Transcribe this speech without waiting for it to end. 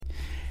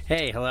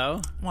Hey,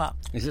 hello. What?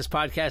 Is this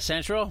Podcast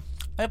Central?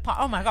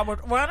 Oh my God, we're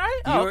on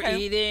right? Oh, You're okay.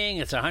 eating.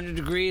 It's 100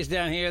 degrees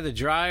down here. The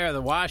dryer,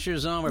 the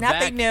washer's on. We're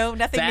Nothing new,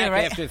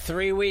 right? After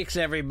 3 weeks,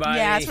 everybody.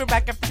 Yeah, we're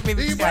back after 3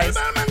 weeks, guys.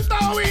 Wow.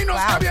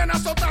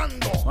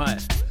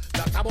 What? I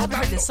haven't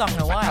heard this song in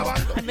a while.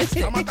 I missed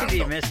it. Did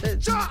you miss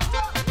it?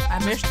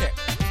 I missed it.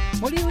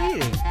 What are you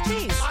eating?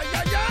 Cheese.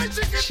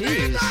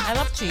 Cheese. I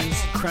love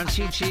cheese.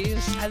 Crunchy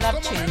cheese? I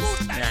love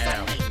cheese. Yeah, I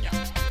know.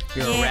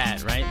 You're a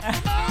rat, right?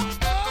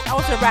 I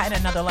was a rat in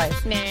another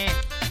life. Nah.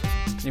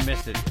 You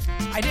missed it.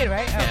 I did,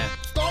 right? Yeah.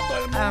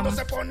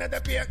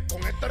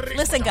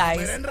 Listen,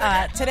 guys.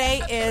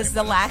 Today is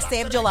the last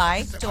day of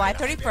July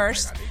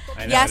 31st.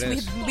 Yes,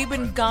 we've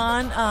been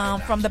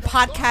gone from the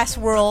podcast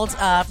world.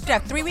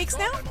 3 weeks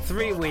now.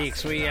 3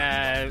 weeks.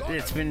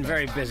 It's been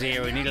very busy.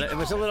 It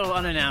was a little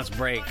unannounced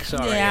break.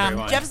 Sorry,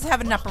 everyone. Jeff's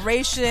having an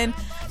operation,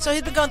 so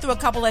he's been going through a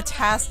couple of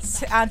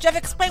tests. Jeff,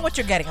 explain what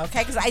you're getting, okay?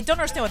 Because I don't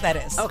understand what that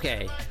is.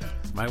 Okay.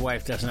 My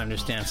wife doesn't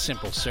understand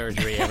simple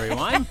surgery,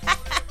 everyone.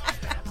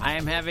 I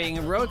am having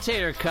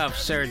rotator cuff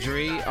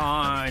surgery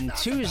on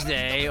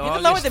Tuesday, You August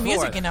can lower the 4th.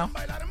 music, you know.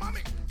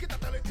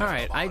 All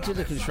right, I do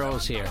the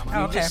controls here. You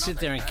okay. just sit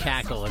there and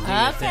cackle and do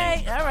your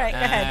thing. Okay, all right, go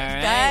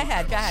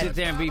ahead. Go ahead. Sit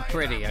there and be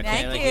pretty, okay?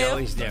 Thank like you. you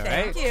always do, right?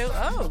 Thank you.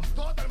 Oh,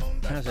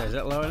 How's that? Is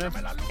that low enough?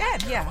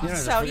 good, yeah. You know,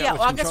 So, yeah,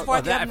 August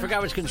 4th. I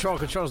forgot which control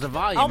controls the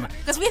volume.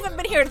 Because we haven't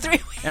been here in 3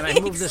 weeks. And I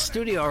moved the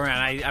studio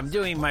around. I'm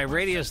doing my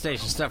radio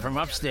station stuff from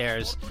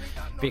upstairs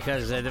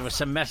because there was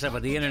some mess up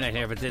with the internet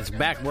here, but it's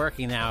back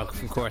working now,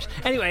 of course.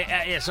 Anyway,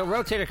 so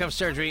rotator cuff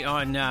surgery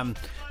on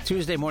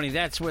Tuesday morning.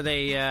 That's where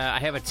I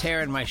have a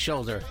tear in my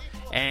shoulder.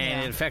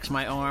 And it affects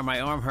my arm.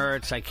 My arm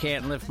hurts. I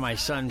can't lift my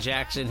son,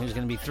 Jackson, who's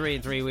going to be 3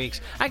 in 3 weeks.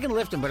 I can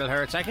lift him, but it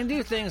hurts. I can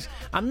do things.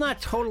 I'm not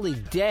totally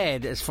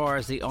dead as far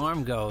as the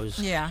arm goes.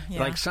 Yeah.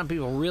 Like some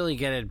people really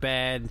get it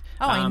bad.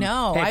 Oh, I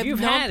know. Hey, I've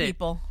known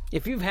people.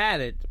 If you've had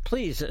it,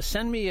 please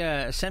send me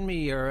money.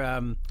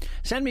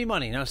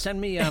 No, send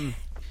me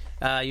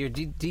your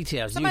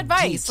details. Some your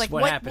advice, deets, like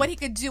happened. what he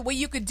could do, what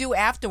you could do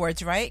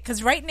afterwards, right?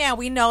 Because right now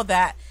we know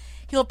that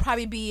he'll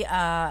probably be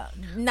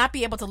not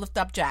be able to lift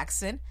up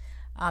Jackson.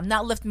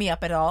 Not lift me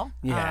up at all.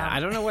 Yeah, I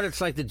don't know what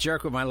it's like to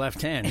jerk with my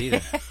left hand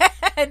either.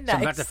 Nice. So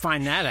I'm about to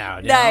find that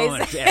out.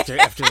 Nice.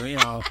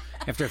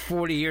 After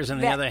 40 years on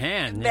the other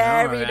hand.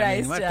 Very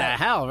nice. What the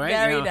hell, right?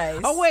 Very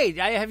nice. Oh wait,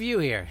 I have you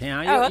here.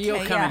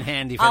 You'll come in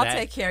handy for I'll that.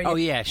 take care of you. Oh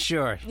yeah,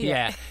 sure.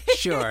 Yeah,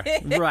 sure.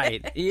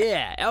 Right.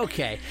 Yeah.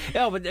 Okay.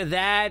 Oh, but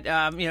that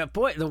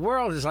boy, the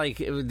world is like,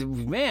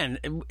 man.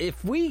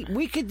 If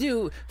we could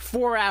do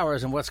 4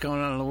 hours on what's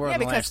going on in the world in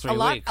the last 3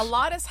 weeks. A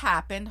lot has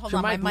happened. Hold Is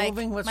on, your my mic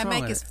moving? What's my wrong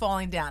mic with is it?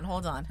 falling down.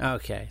 Hold on.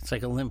 Okay, it's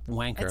like a limp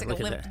wanker. It's like Look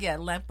a at limp, that.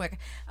 limp wick.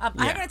 I'm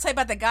going to tell you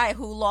about the guy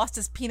who lost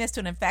his penis to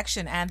an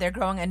infection, and they're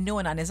growing a new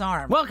one on his arm.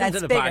 Welcome That's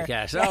to the bigger.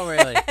 podcast. Oh,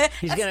 really?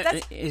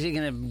 Is he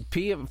gonna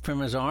pee from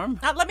his arm?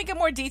 Let me get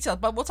more details,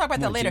 but we'll talk about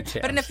that later.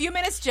 Details. But in a few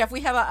minutes, Jeff,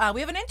 we have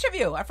an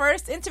interview, our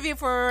first interview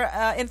for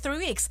in 3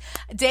 weeks.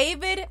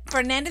 David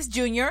Fernandez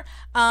Jr.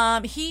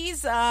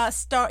 He's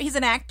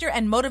an actor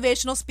and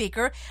motivational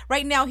speaker.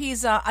 Right now,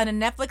 he's on a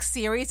Netflix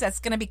series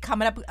that's going to be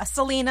coming up,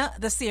 Selena,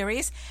 the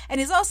series, and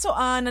he's also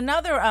on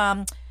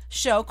another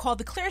show called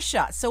The Clear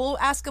Shot. So we'll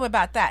ask him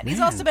about that. He's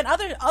also been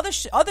other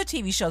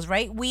TV shows,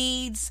 right?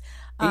 Weeds.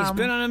 He's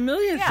been on a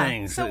million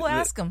things. So we'll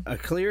ask him. A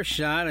Clear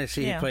Shot. I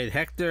see he played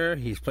Hector.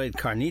 He's played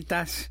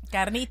Carnitas.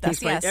 He's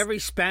played every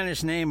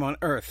Spanish name on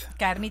earth.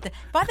 Carnitas.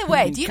 By the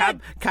way, do you know...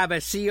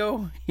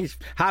 Cabecillo. He's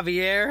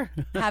Javier.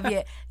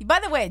 Javier. By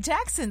the way,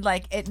 Jackson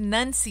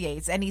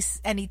enunciates and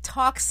he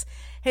talks...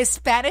 His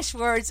Spanish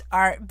words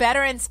are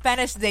better in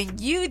Spanish than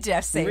you,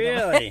 Jeff, say them.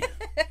 Really?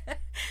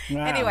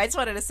 Wow. Anyway, I just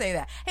wanted to say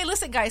that. Hey,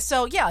 listen, guys.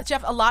 So, yeah,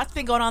 Jeff, a lot's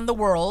been going on in the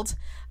world.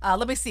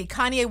 Let me see.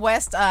 Kanye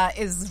West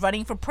is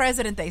running for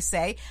president, they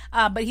say.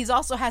 But he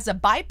also has a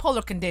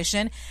bipolar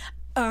condition.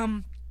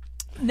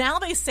 Now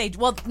they say,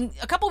 well,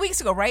 a couple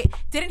weeks ago, right?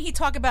 Didn't he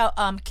talk about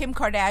Kim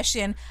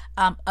Kardashian,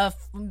 of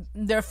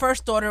their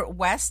first daughter,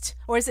 West?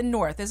 Or is it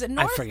North? Is it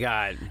North? I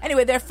forgot.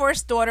 Anyway, their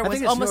first daughter was I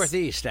think almost... it's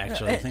Northeast,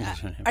 actually.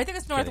 I think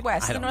it's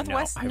Northwest. I don't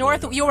Northwest?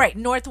 know. You're right,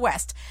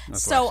 Northwest.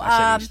 So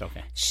I said East,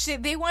 okay.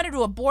 they wanted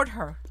to abort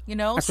her,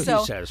 That's what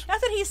he says.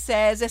 That's what he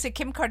says. They said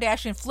Kim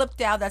Kardashian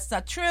flipped out. That's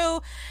not true.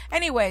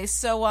 Anyway,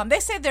 so they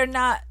say they're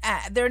not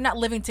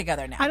living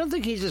together now. I don't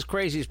think he's as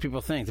crazy as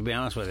people think, to be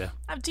honest with you.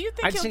 Do you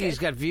think I just think he's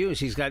got views.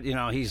 He's got,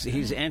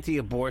 he's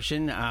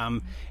anti-abortion,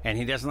 and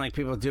he doesn't like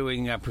people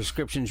doing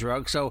prescription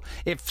drugs. So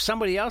if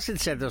somebody else had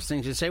said those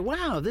things, you'd say,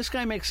 wow, this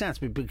guy makes sense,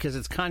 because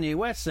it's Kanye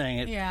West saying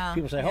it. Yeah.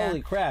 People say,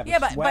 holy crap, yeah,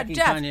 it's but wacky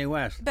Jeff, Kanye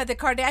West. But the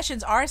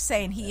Kardashians are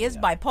saying he is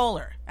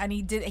bipolar, and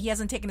he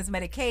hasn't taken his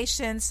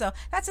medication, so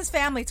that's his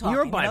family talking.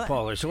 You're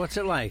bipolar, so what's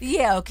it like?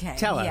 Yeah, okay.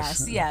 Tell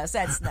us. Yes,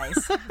 that's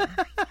nice.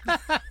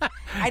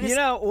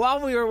 just, while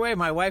we were away,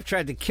 my wife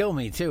tried to kill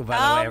me too. By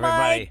the way, oh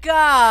everybody. my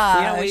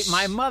gosh.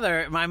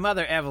 My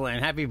mother Evelyn,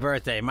 happy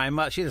birthday.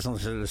 She doesn't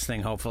listen to this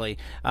thing. Hopefully,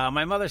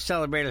 my mother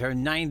celebrated her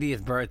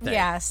 90th birthday.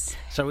 Yes.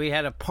 So we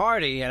had a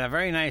party at a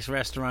very nice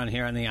restaurant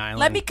here on the island.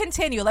 Let me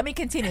continue. So, Let me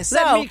continue.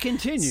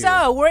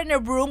 So we're in a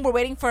room. We're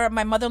waiting for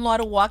my mother-in-law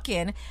to walk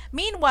in.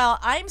 Meanwhile,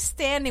 I'm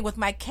standing with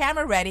my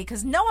camera ready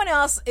because no one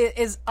else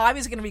is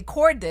obviously going to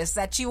record this.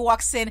 That she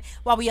walks in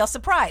while we yell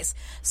surprise.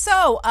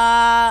 So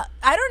I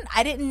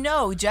didn't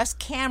know Jeff's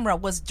camera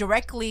was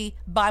directly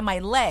by my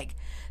leg,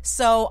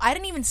 so I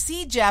didn't even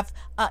see Jeff.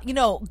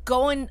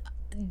 Going.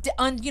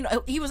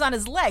 He was on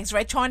his legs,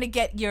 right, trying to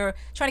get your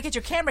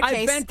camera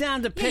case. I bent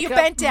down to pick you up.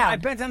 bent down. I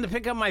bent down to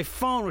pick up my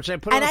phone, which I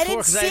put And on I the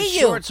floor didn't because I had see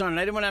you. shorts on. And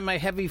I didn't want to have my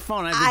heavy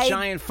phone. I had the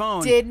giant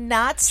phone. Did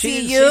not She see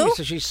didn't you. see me,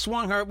 so she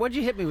swung her. What'd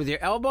you hit me with? Your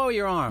elbow or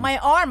your arm? My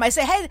arm. I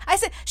said, "Hey!" I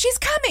said, "She's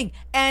coming!"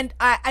 And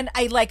I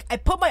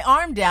put my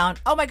arm down.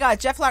 Oh my God,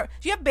 Jeff Lauer,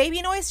 do you have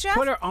baby noise, Jeff?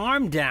 Put her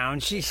arm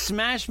down. She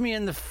smashed me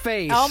in the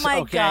face. Oh my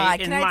okay,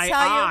 God! in Can my I tell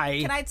eye.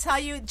 you? Can I tell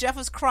you? Jeff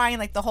was crying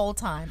like the whole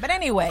time. But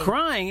anyway,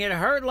 Crying. It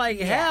hurt like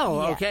hell.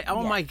 yeah, Okay.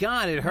 Oh yeah. my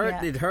God! It hurt.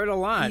 Yeah. It hurt a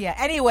lot. yeah.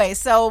 Anyway,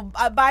 so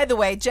by the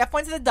way, Jeff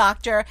went to the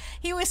doctor.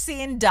 He was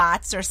seeing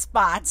dots or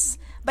spots,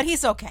 but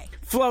he's okay.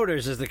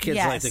 Floaters, as the kids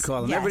Yes, like to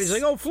call them. yes. Everybody's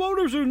like, "Oh,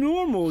 floaters are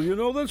normal.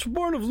 That's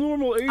part of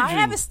normal aging." I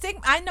have a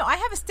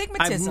astigmatism.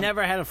 I've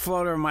never had a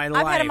floater in my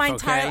life. I've had it my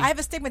entire. Okay? I have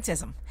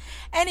astigmatism.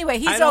 Anyway,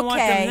 he's I don't okay. want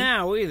them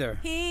now either.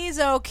 He's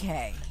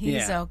okay.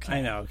 He's yeah, okay.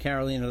 I know,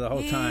 Carolina, the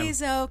whole time.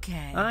 He's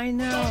okay. I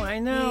know.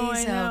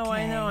 He's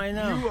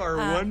okay. You are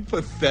one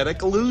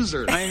pathetic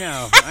loser.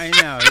 I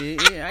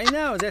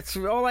know. That's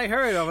all I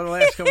heard over the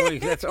last couple of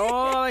weeks. That's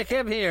all I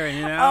kept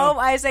hearing, Oh,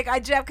 Isaac,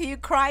 Jeff, can you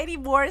cry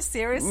anymore?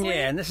 Seriously?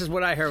 Yeah, and this is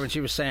what I heard when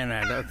she was saying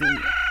that.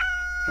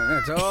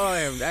 That's all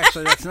I heard.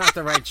 Actually, that's not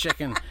the right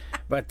chicken.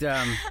 But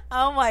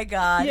oh my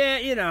God! yeah,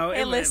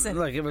 Hey, listen.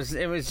 Look,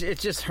 it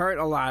just hurt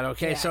a lot.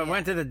 Okay, so I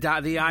went to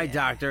the eye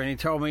doctor, and he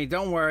told me,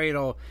 "Don't worry,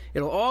 it'll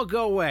all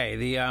go away.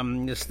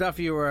 The stuff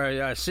you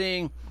were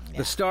seeing,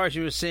 the stars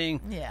you were seeing,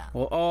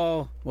 will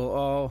all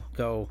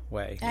go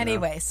away."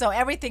 Anyway, so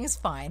everything's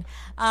fine.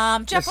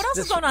 Jeff, what else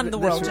is going on in the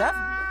world, Jeff?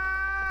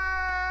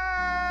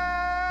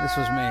 This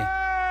was me.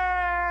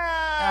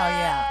 Oh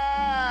yeah.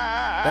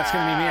 That's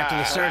going to be me after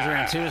the surgery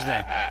on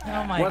Tuesday.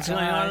 Oh my! What's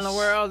going on in the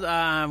world?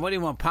 What do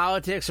you want?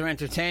 Politics or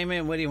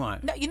entertainment? What do you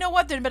want? No, you know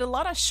what? There's been a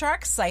lot of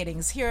shark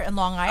sightings here in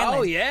Long Island.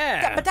 Oh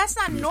yeah, but that's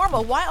not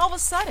normal. Why all of a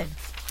sudden?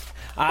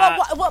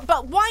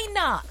 But why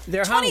not?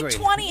 They're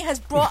 2020 hungry. has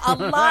brought a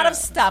lot of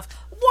stuff.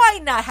 Why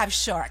not have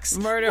sharks?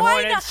 Murder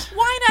why hornets.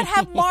 Why not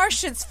have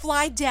Martians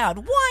fly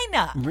down? Why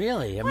not?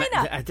 Really? Why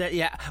not?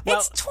 Yeah. Well,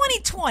 it's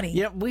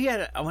 2020. We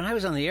had when I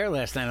was on the air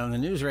last night on the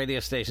news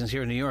radio stations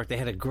here in New York, they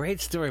had a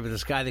great story about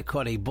this guy that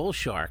caught a bull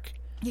shark.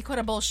 He caught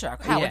a bull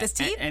shark. How, with his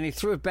teeth? And he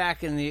threw it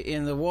back in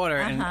the water.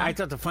 And I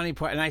thought the funny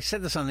part, and I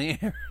said this on the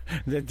air,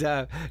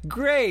 that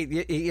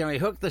great, he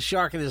hooked the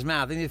shark in his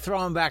mouth, and you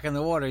throw him back in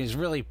the water. He's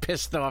really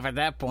pissed off at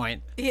that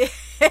point. Yeah.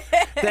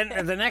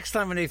 Then the next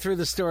time when they threw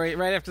the story,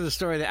 right after the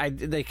story,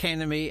 they came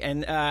to me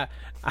and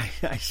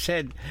I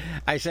said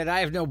I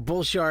have no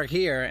bull shark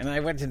here, and I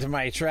went into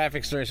my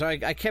traffic story. So I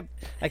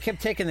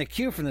kept taking the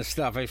cue from this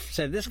stuff. I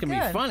said this can be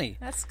funny.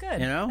 That's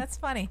good. That's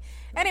funny.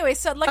 Anyway,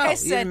 so like I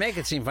said, you didn't make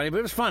it seem funny, but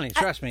it was funny.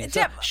 Trust me.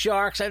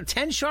 Sharks. I had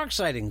 10 shark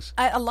sightings.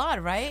 A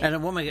lot, right? And a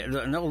woman,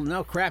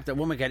 no crap, that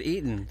woman got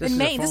eaten. In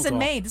Maine. This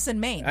is in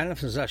Maine. I don't know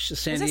if it was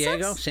San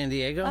Diego. San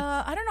Diego.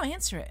 I don't know.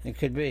 Answer it. It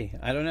could be.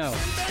 I don't know.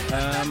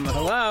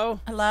 Hello.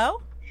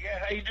 Hello. Yeah,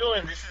 how you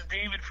doing? This is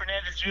David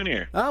Fernandez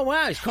Jr. Oh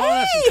wow, he's calling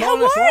us. Hey, how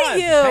are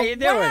you? How you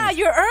doing? Wow,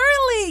 you're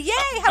early.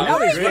 Yay! How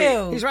are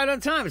you? He's right on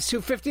time. It's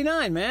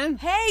 2:59, man.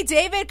 Hey,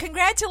 David,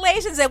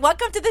 congratulations and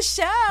welcome to the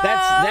show.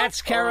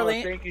 That's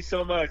Caroline. Oh, thank you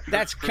so much.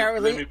 That's for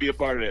Caroline. letting me be a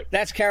part of it.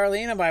 That's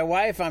Carolina, my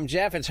wife. I'm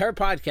Jeff. It's her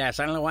podcast.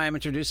 I don't know why I'm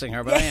introducing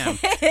her, but I am.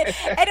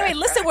 Anyway,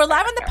 listen, we're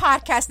live on the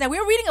podcast now.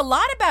 We're reading a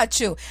lot about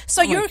you.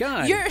 So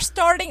you're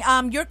starting.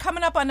 You're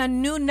coming up on a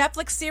new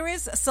Netflix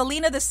series,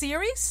 Selena the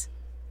series.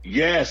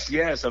 Yes.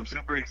 I'm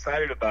super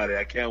excited about it.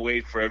 I can't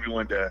wait for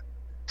everyone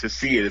to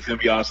see it. It's going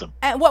to be awesome.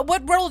 And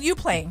what role are you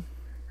playing?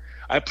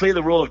 I play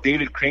the role of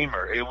David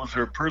Kramer. It was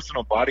her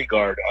personal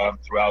bodyguard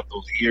throughout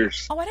those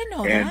years. Oh, I didn't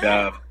know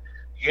that.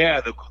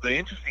 And the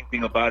interesting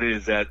thing about it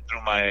is that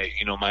through my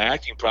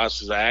acting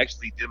process, I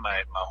actually did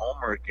my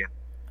homework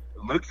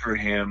and looked for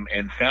him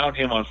and found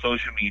him on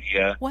social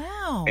media.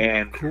 Wow.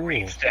 And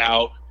reached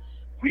out,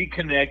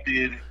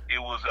 reconnected. It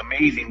was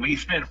amazing. We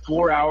spent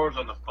 4 hours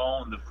on the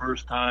phone the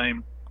first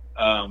time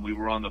we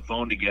were on the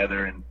phone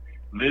together, and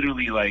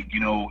literally,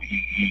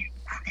 he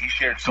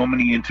shared so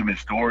many intimate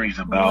stories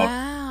about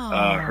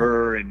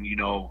her, and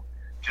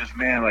just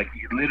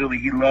literally,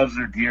 he loves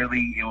her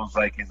dearly. It was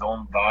like his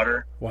own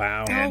daughter.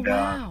 Wow.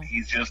 And he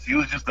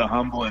was just a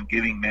humble and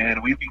giving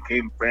man. We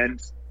became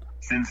friends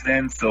since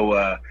then. So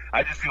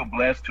I just feel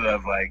blessed to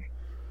have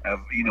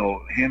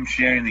him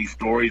sharing these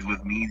stories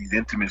with me, these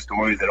intimate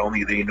stories that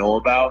only they know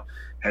about,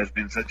 has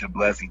been such a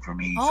blessing for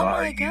me. Oh so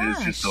my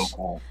it's just so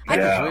cool.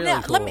 Yeah. Really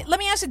now, cool. let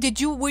me ask you: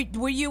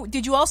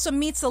 did you also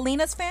meet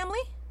Selena's family?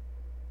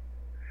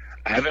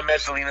 I haven't met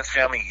Selena's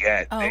family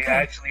yet. Oh, They okay.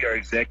 actually are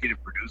executive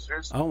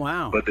producers. Oh,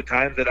 wow. But the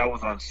times that I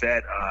was on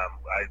set,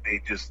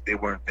 they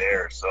weren't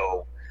there.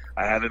 So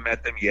I haven't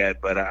met them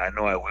yet, but I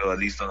know I will, at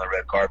least on the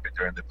red carpet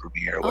during the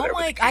premiere. Or Oh whatever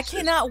my! the case I is.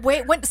 cannot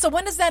wait. When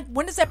does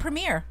that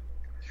premiere?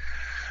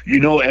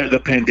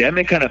 The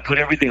pandemic kind of put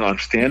everything on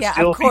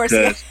standstill of course.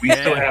 because we Yeah.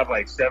 still have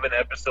like 7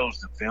 episodes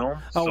to film.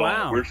 Oh, so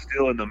wow. we're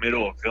still in the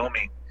middle of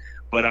filming.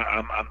 But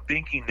I'm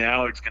thinking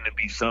now it's going to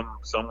be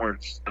somewhere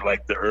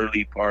like the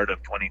early part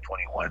of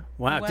 2021.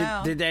 Wow.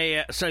 Wow. Did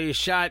they? So you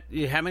shot?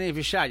 How many have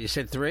you shot? You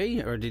said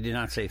 3, or did you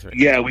not say 3?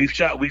 Yeah, we've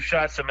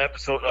shot some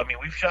episodes. I mean,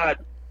 we've shot.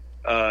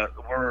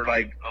 We're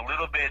like a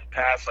little bit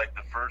past like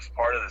the first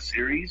part of the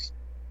series,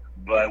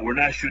 but we're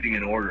not shooting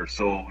in order.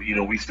 So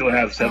we still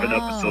have 7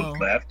 episodes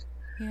left.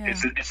 Yeah.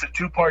 It's a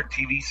 2-part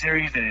TV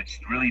series, and it's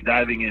really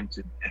diving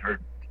into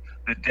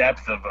the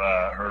depth of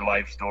her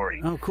life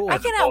story. Oh, cool. I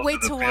As cannot opposed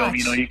wait the to film, watch.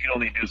 you can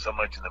only do so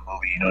much in the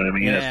movie. You know what I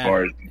mean? Yeah, As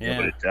far as being yeah.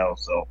 able to tell.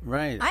 So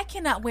Right. I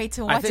cannot wait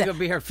to watch I think it. it'll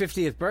be her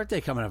 50th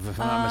birthday coming up, if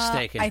I'm not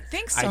mistaken. I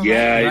think so.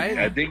 yeah, Right?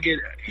 I think it.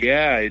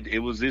 Yeah, it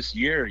was this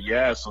year.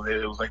 Yeah, so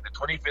it was like the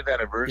 25th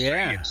anniversary,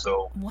 Yeah. and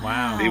so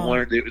Wow.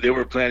 they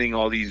were planning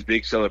all these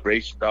big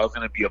celebrations. I was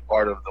going to be a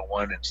part of the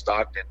one in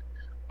Stockton,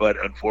 but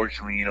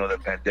unfortunately, the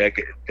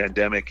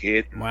pandemic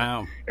hit. And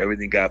Wow.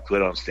 everything got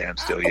put on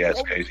standstill. Yeah,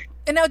 it's crazy.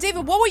 And now,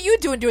 David, what were you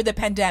doing during the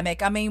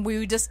pandemic? I mean, were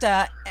you just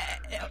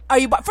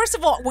first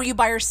of all, were you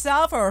by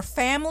yourself or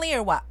family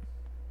or what?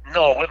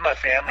 No, with my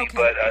family, Okay.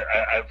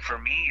 but for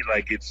me,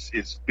 like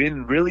it's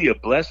been really a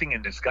blessing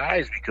in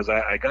disguise because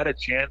I got a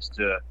chance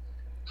to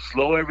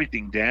slow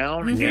everything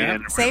down Mhm.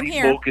 and Same really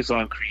here. focus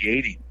on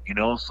creating.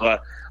 So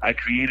I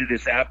created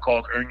this app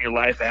called Earn Your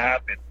Life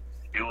app, and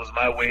it was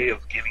my way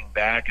of giving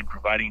back and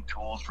providing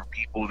tools for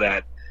people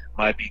that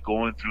might be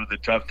going through the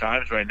tough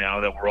times right now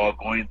that we're all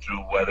going through,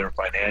 whether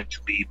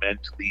financially,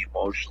 mentally,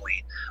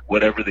 emotionally,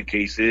 whatever the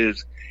case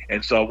is.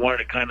 And so I wanted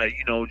to kind of,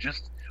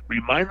 just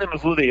remind them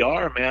of who they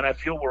are, man. I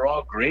feel we're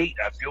all great.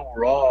 I feel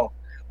we're all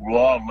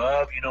love,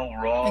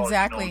 we're all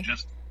Exactly.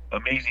 just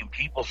amazing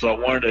people. So I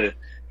wanted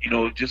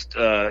to, just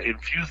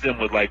infuse them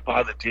with like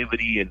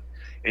positivity and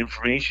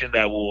information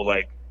that will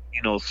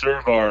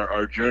serve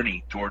our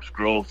journey towards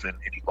growth and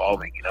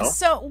evolving,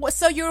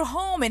 So you're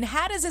home, and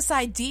how does this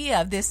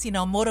idea of this,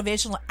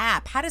 motivational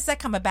app, how does that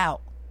come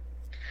about?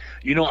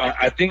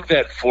 I think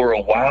that for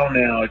a while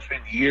now, it's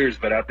been years,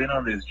 but I've been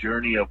on this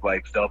journey of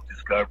like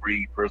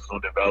self-discovery, personal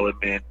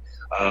development,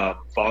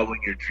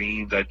 following your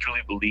dreams. I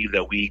truly believe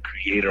that we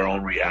create our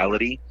own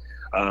reality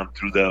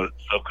through the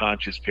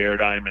subconscious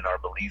paradigm and our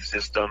belief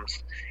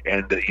systems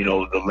and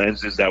the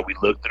lenses that we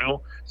look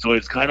through. So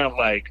it's kind of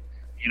like,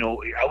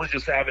 I was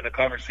just having a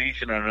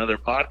conversation on another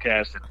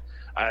podcast, and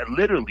I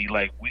literally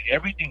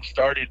everything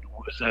started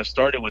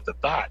with the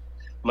thought,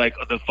 like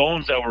the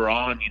phones that we're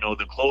on,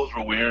 the clothes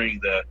we're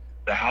wearing,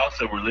 the house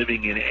that we're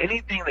living in,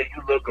 anything that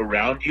you look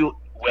around you,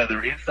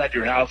 whether inside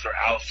your house or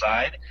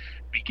outside,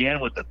 began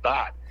with the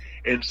thought.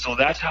 And so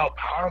that's how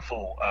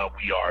powerful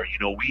we are.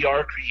 We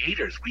are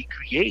creators. We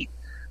create.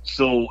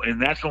 So,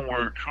 and that's when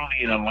we're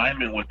truly in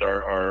alignment with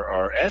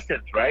our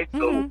essence, right?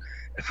 Mm-hmm.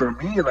 So for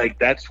me,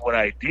 that's what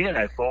I did.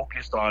 I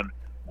focused on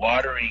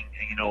watering,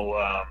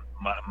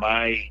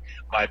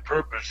 my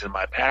purpose and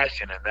my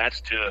passion, and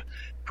that's to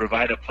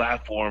provide a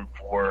platform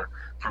for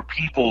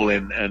people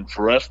and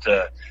for us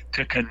to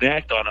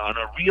connect on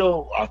a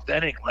real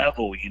authentic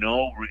level,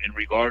 in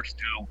regards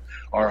to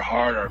our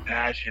heart, our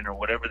passion, or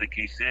whatever the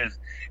case is,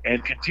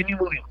 and continue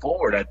moving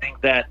forward. I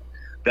think that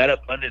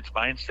abundance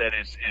mindset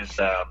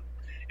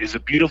is a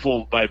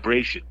beautiful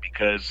vibration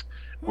because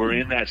we're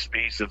in that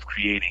space of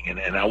creating,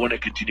 and I want to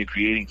continue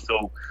creating.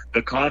 So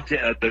the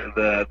content,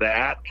 the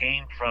app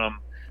came from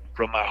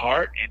my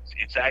heart.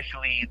 It's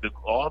actually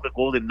all the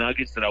golden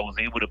nuggets that I was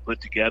able to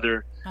put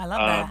together. I love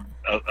that.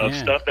 Of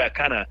stuff that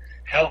kind of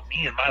helped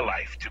me in my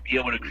life to be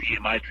able to create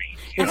my dreams.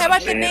 And how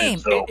about the name?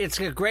 So, It's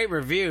got great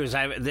reviews.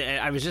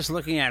 I was just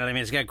looking at it. I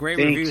mean, it's got great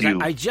Thank reviews. you.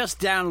 I just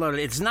downloaded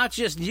it. It's not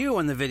just you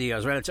in the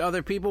videos, right? It's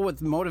other people with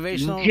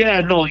motivational.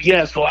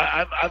 Yeah. So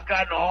I've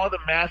gotten all the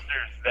masters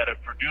that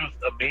have produced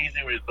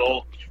amazing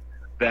results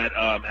that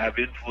have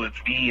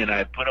influenced me, and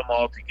I put them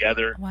all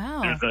together.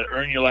 Wow. There's an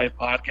Earn Your Life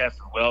podcast as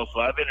well. So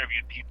I've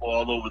interviewed people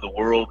all over the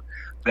world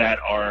that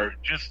are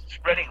just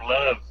spreading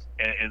love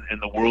in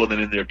the world and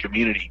in their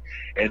community.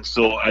 And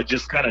so I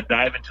just kind of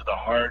dive into the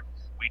heart.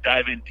 We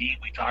dive in deep.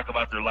 We talk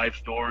about their life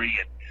story,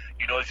 and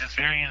it's just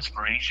very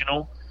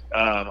inspirational.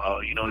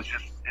 It's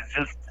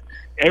just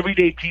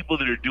everyday people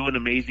that are doing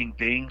amazing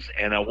things,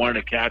 and I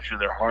wanted to capture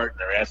their heart and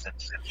their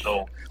essence. And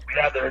so we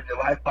have the Earn Your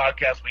Life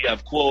podcast. We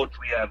have quotes.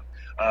 We have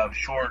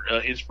short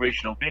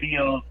inspirational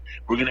videos.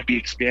 We're going to be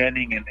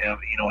expanding and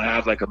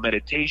have like a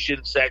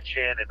meditation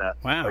section and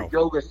a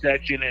yoga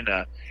section and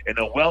a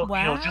well,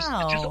 just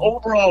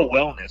overall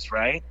wellness,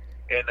 right?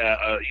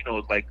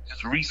 and like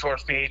just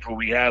resource page where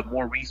we have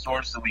more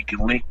resources and we can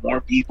link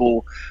more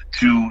people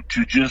to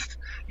just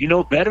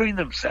bettering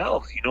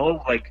themselves.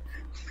 Like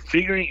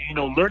figuring,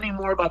 learning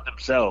more about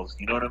themselves.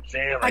 You know what I'm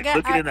saying? Like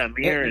looking in that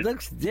mirror. It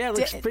looks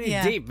pretty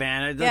deep,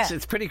 man.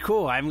 It's pretty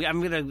cool. I'm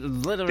gonna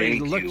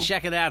literally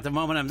check it out at the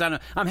moment I'm done.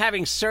 I'm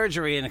having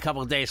surgery in a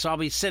couple of days, so I'll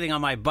be sitting on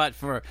my butt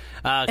for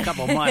a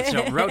couple of months.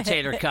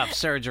 Rotator cuff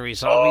surgery.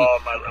 So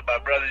my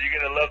brother,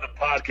 you're gonna love the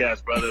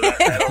podcast, brother.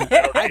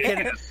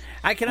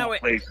 I cannot wait.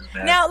 Places,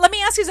 man. Now, let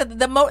me ask you something.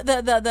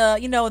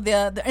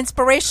 The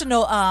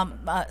inspirational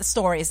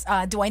stories.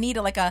 Do I need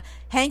a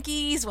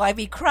hankies? Will I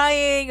be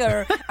crying,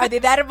 or are they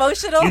that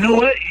emotional? You know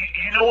what?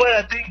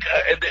 I think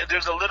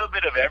there's a little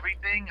bit of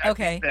everything. I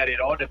Okay. think that it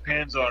all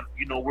depends on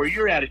where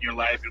you're at in your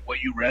life and what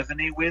you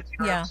resonate with. You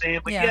know what I'm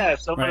saying? But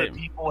some of the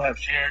people have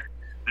shared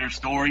their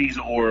stories,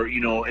 or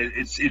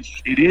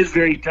it is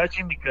very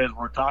touching because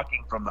we're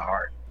talking from the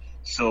heart.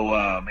 So,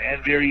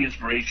 and very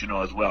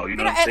inspirational as well. You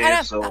know what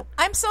I'm saying?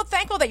 I'm so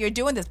thankful that you're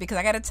doing this, because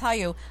I got to tell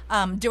you,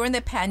 during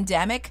the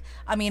pandemic,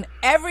 I mean,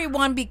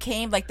 everyone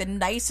became like the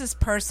nicest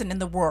person in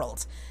the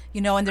world.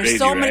 And there's Crazy,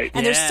 so many, right?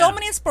 and there's so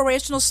many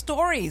inspirational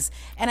stories.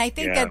 And I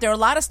think that there are a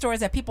lot of stories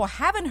that people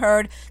haven't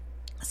heard.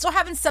 So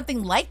having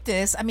something like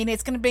this, I mean,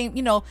 it's going to be,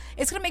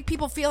 it's going to make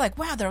people feel like,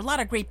 wow, there are a lot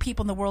of great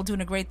people in the world doing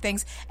great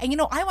things. And,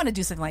 I want to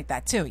do something like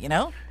that too,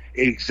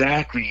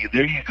 Exactly.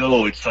 There you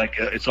go. It's like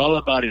it's all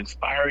about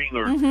inspiring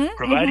or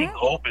providing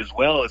hope as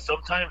well. It's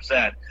sometimes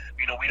that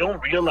we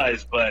don't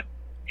realize, but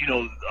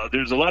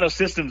there's a lot of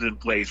systems in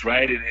place,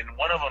 right? And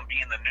one of them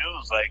being the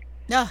news, like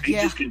they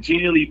just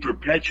continually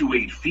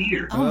perpetuate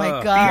fear. Oh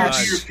my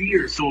gosh.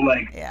 Fear. So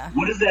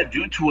what does that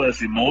do to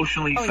us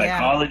emotionally,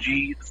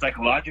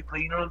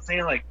 psychologically? You know what I'm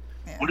saying? Like,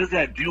 what does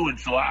that do? And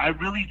so I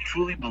really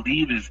truly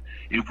believe is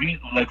if we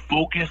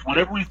focus,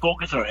 whatever we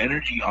focus our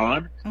energy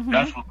on,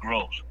 that's what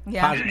grows.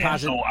 Yeah.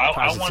 So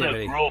I want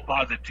to grow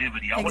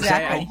positivity. I want to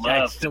grow love.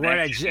 That's the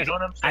word you know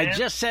what I'm saying? I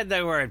just said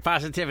that word,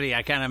 positivity.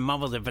 I kind of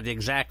mumbled it, but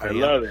exactly. I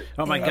love it.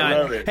 Oh my God.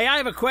 I love it. Hey, I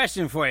have a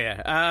question for you.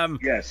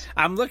 Yes.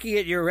 I'm looking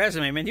at your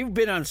resume, man. You've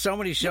been on so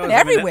many shows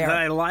everywhere. that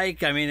I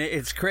like. I mean,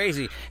 it's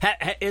crazy.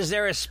 Is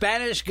there a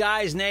Spanish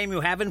guy's name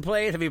you haven't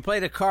played? Have you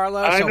played a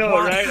Carlos? I know,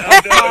 right?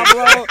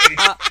 Pablo,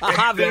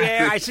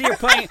 Javier. I see you're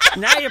playing.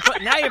 Now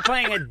you're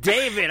playing a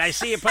David. I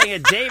see you're playing a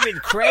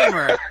David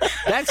Kramer.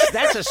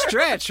 That's a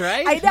stretch,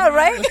 right? I know,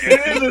 right?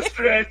 It is a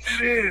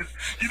stretch. It is.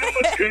 You know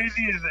what's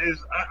crazy is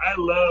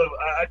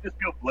I just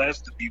feel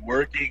blessed to be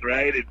working,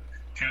 right, and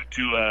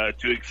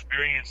to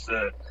experience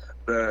the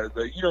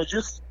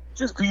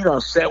just being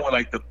on set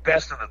with the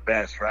best of the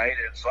best, right?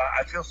 And so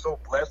I feel so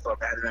blessed on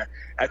that. And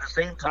at the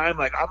same time,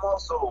 I'm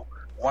also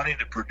wanting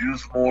to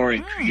produce more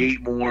and create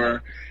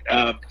more,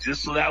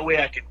 just so that way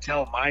I can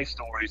tell my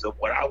stories of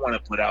what I want to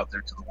put out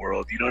there to the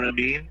world. You know what I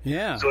mean?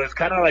 Yeah. So it's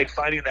kind of like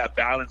finding that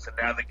balance and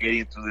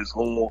navigating through this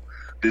whole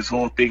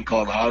thing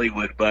called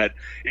Hollywood. But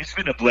it's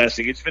been a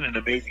blessing. It's been an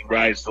amazing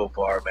ride so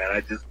far,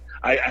 man.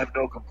 I have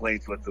no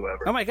complaints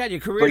whatsoever. Oh my God, your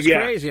career's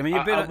crazy. I mean,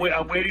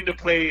 I'm waiting to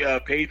play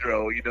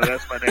Pedro.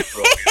 That's my next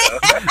role.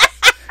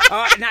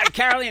 Now,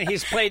 Carolina, he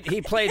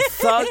played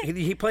Thug.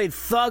 He played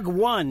Thug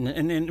 1,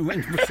 and oh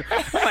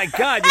my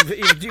God,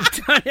 you've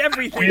done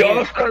everything. We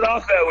all start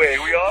off that way.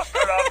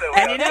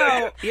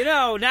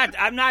 And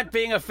I'm not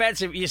being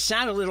offensive. You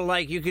sound a little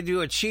like you could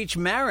do a Cheech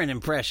Marin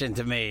impression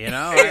to me.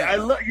 Hey,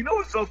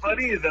 what's so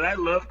funny is that I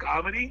love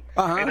comedy,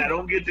 and I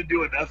don't get to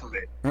do enough of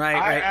it. Right.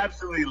 I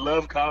absolutely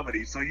love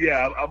comedy. So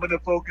yeah, I'm going to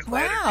focus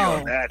my energy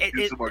on that and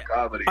do some more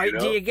comedy.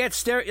 Do you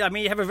get I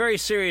mean, you have a very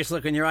serious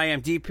look on your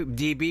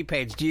IMDb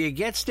page. Do you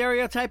get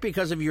stereotype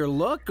because of your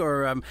look,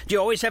 or do you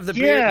always have the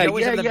beard? Do you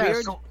always have the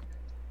beard? So,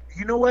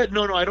 you know what?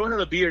 No, I don't have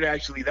a beard,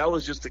 actually. That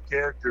was just a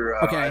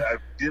character. Okay. I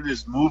did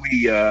this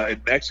movie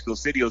in Mexico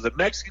City. It was a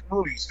Mexican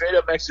movie, straight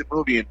up Mexican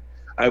movie, and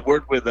I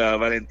worked with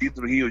Valentin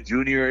Trujillo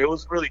Jr. It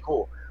was really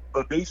cool.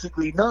 But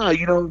basically,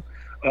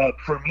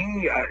 for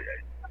me,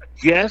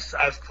 yes,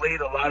 I've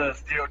played a lot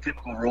of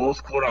stereotypical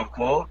roles, quote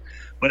unquote.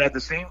 But at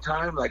the same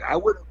time, I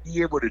wouldn't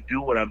be able to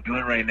do what I'm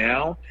doing right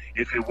now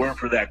if it weren't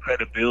for that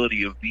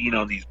credibility of being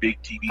on these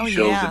big TV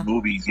shows and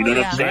movies. You know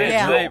what I'm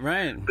saying?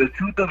 Right. The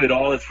truth of it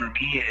all is, for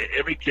me,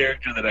 every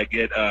character that I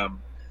get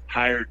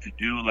hired to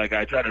do,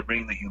 I try to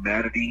bring the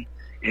humanity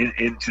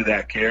into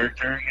that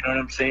character. You know what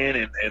I'm saying?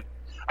 And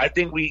I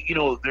think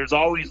there's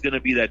always going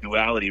to be that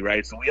duality,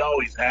 right? So we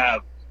always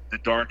have the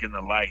dark and the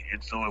light.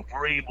 And so if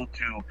we're able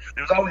to,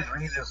 there's always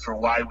reasons for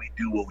why we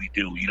do what we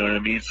do. You know what I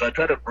mean? So I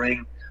try to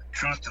bring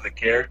truth to the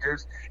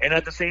characters, and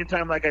at the same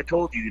time, like I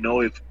told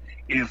you,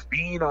 if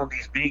being on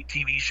these big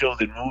TV shows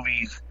and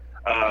movies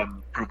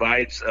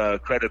provides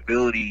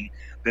credibility,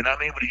 then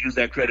I'm able to use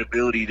that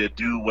credibility to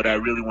do what I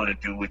really want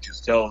to do, which is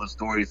tell the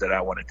stories that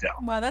I want to tell.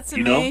 Wow, that's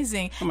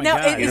amazing. Oh my now,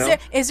 God,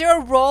 is there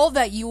a role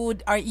that you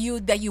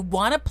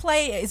want to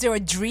play? Is there a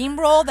dream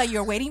role that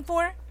you're waiting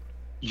for?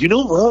 You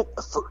know what?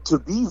 To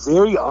be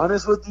very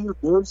honest with you,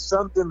 there's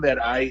something that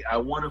I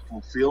want to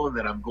fulfill and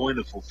that I'm going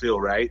to fulfill,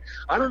 right?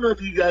 I don't know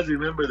if you guys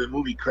remember the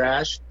movie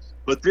Crash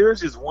But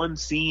there's this one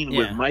scene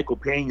with Michael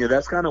Pena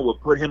that's kind of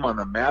what put him on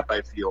the map,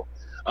 I feel.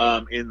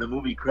 In the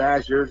movie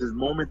Crash, there's this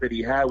moment that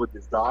he had with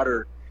his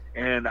daughter,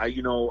 and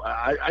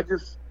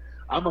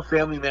I'm a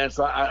family man,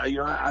 so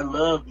I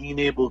love being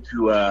able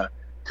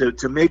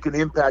to make an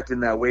impact in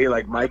that way,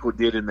 like Michael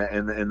did in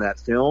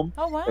that film.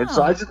 Oh wow! And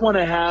so I just want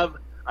to have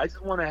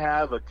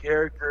a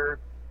character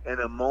and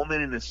a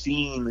moment in a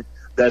scene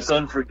that's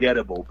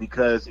unforgettable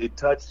because it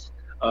touched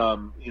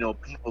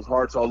people's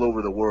hearts all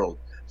over the world.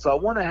 So I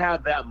want to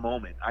have that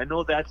moment. I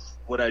know that's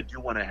what I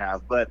do want to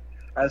have, but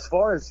as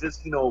far as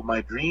just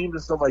my dreams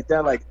and stuff like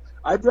that, like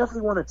I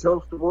definitely want to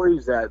tell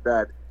stories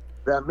that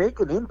make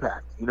an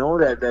impact,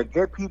 that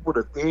get people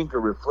to think or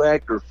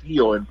reflect or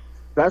feel, and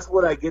that's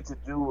what I get to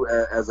do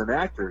as an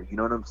actor. You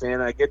know what I'm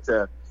saying? I get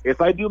to,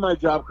 if I do my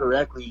job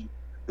correctly,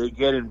 they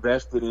get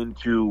invested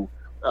into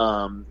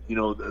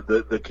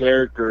the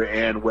character,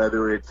 and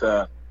whether it's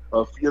a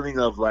feeling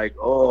of like,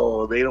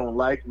 oh, they don't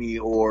like me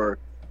or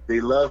they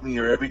love me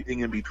or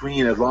everything in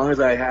between, as long as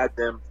I had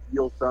them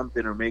feel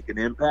something or make an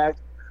impact,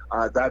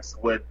 that's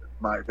what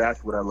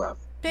I love.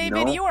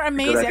 David, you are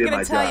amazing. I'm going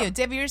to tell you,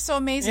 David, you're so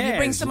amazing. You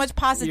bring so much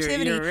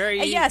positivity. You're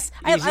very I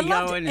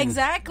love it.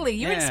 Exactly.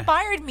 You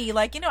inspired me.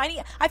 Like,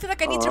 I feel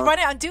like I need to run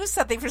out and do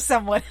something for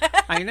someone.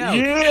 I know.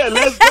 Yeah,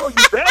 let's go. You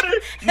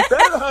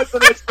better hug the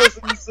next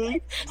person you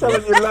see. Tell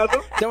them you love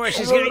them. Don't worry,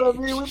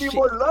 we need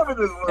more love in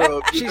this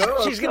world.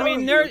 She's going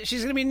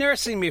to be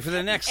nursing me for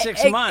the next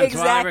 6 months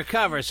while I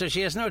recover, so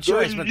she has no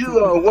choice. But you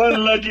are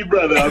one lucky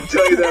brother. I'm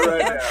telling you that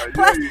right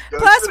now.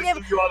 Plus, we have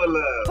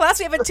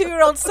a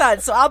 2-year-old son,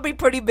 so I'll be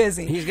pretty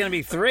busy. He's going to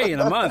be 3 in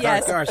a month.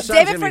 Yes. Our son's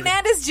David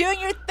Fernandez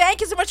Jr., thank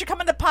you so much for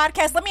coming to the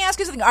podcast. Let me ask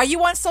you something. Are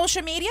you on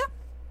social media?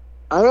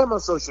 I am on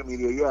social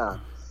media, yeah.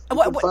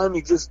 You can find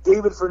me just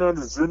David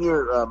Fernandez Jr.,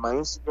 my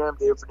Instagram,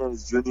 David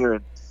Fernandez Jr.,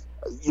 and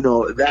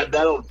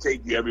that'll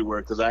take you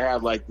everywhere because I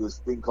have like this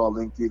thing called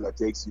LinkedIn that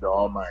takes you to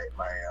all my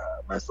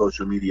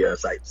social media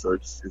sites, so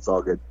it's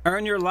all good.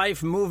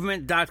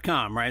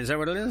 EarnYourLifeMovement.com, right? Is that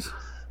what it is?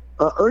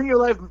 Earn Your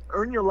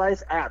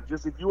Life app.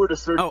 Just if you were to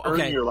search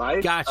Earn Your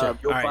Life,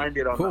 you'll find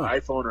it on the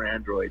iPhone or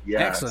Android. Yeah,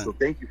 excellent. So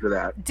thank you for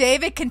that.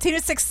 David,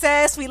 continued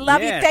success. We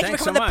love you. Thank you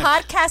for coming to the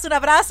podcast. Un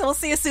abrazo. We'll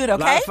see you soon,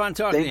 okay? A lot of fun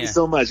talking to you. Thank you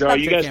so much. All right,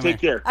 you guys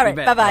take care. All right,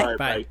 bye-bye. All right,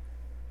 bye.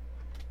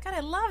 God, I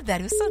love that.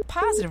 He was so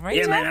positive, right?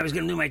 Yeah, Jeff? man, I was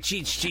going to do my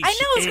Cheech. I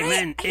know, it's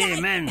amen, great.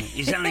 Amen.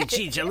 He sounded like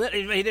Cheech.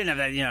 He didn't have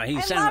that, I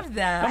love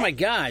that. Oh, my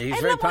God.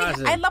 He's very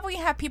positive. I love when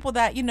you have people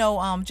that,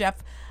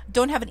 Jeff,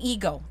 don't have an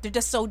ego. They're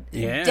just so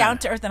down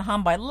to earth and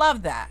humble. I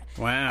love that.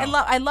 Wow.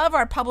 I love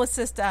our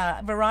publicist,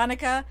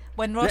 Veronica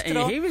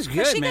Buenrostro. He was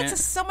good, she man. gets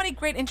us so many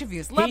great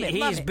interviews. Love it.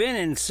 He's been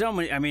in so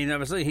many. I mean,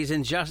 obviously, he's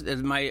in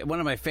one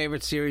of my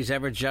favorite series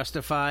ever,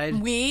 Justified.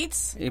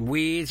 Weeds. He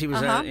was.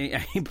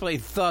 He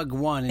played Thug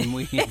 1 in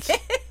Weeds.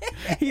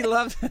 He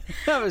loved it.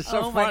 That was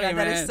so funny, man. Oh, my God,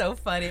 that is so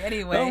funny.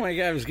 Anyway. Oh, my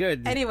God, it was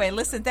good. Anyway,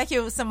 listen, thank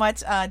you so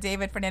much,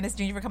 David Fernandez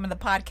Jr., for coming to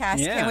the podcast.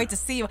 Yeah. Can't wait to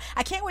see you.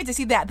 I can't wait to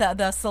see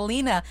the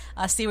Selena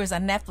series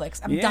on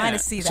Netflix. I'm dying to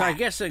see that. So I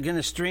guess they're going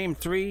to stream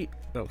 3...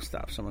 Oh,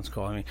 stop. Someone's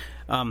calling me.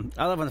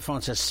 I love when the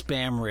phone says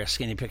spam risk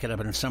and you pick it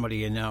up and it's somebody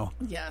you know.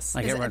 Yes.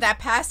 Like that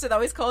pastor that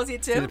always calls you,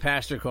 too? The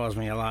pastor calls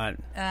me a lot.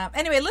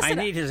 Anyway, listen.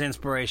 I need his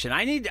inspiration.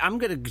 I'm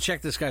going to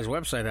check this guy's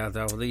website out,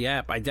 though, the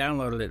app. I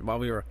downloaded it while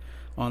we were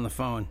on the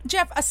phone.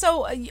 Jeff,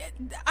 so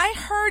I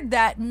heard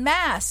that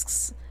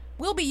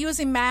we'll be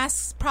using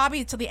masks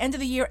probably till the end of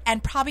the year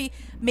and probably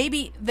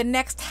maybe the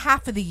next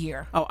half of the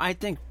year. Oh, I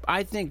think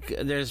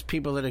there's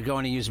people that are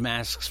going to use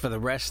masks for the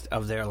rest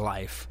of their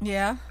life.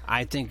 Yeah.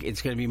 I think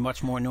it's going to be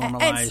much more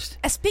normalized.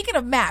 And speaking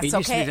of masks, it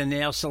used to be the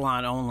nail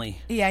salon only.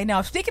 Yeah, I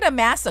know. Speaking of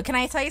masks, though, can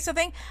I tell you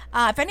something?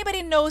 If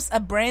anybody knows a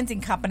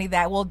branding company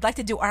that would like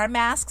to do our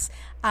masks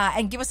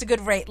and give us a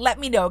good rate, let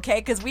me know,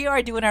 okay? Because we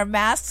are doing our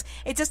masks.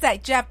 It's just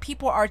that, Jeff,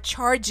 people are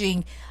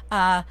charging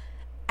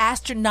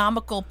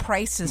astronomical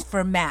prices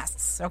for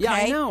masks. Okay, yeah,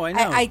 I know.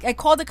 I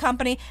called the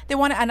company. They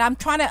want to, and I'm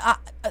trying to.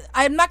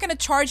 I'm not going to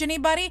charge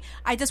anybody.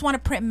 I just want to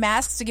print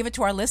masks to give it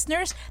to our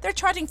listeners. They're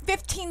charging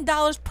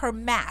 $15 per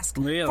mask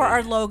for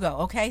our logo.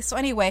 Okay, so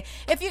anyway,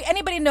 if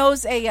anybody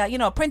knows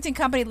a printing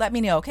company, let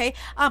me know. Okay,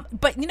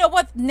 but you know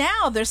what?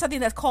 Now there's something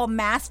that's called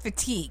mask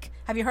fatigue.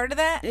 Have you heard of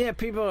that? Yeah,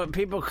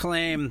 people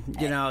claim,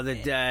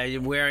 that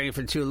you're wearing it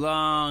for too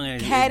long.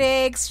 And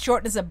headaches,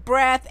 shortness of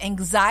breath,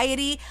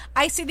 anxiety.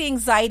 I see the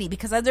anxiety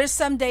because there's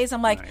some days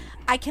I'm like,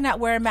 I cannot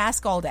wear a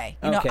mask all day.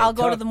 I'll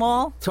go to the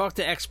mall. Talk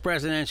to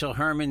ex-presidential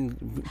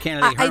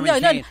candidate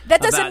Herman Cain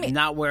that doesn't about mean,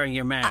 not wearing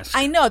your mask.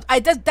 I know.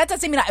 That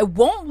doesn't mean I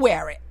won't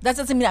wear it. That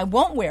doesn't mean I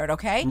won't wear it,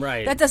 okay?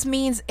 Right. That just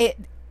means it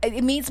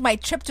means my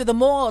trip to the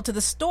mall, to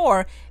the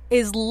store,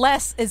 is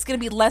less. It's going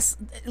to be less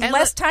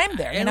time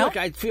there. And look,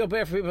 I feel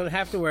bad for people that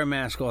have to wear a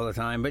mask all the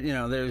time. But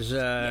there's.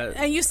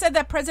 And you said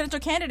that presidential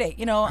candidate,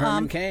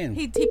 Herman Cain.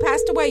 He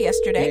passed away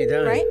yesterday,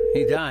 right?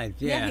 He died.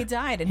 Yeah, he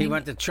died. And he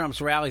went to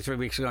Trump's rally 3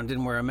 weeks ago and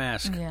didn't wear a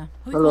mask. Yeah.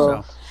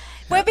 Hello.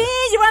 Webby,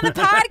 you're on the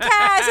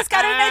podcast. It's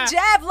got to be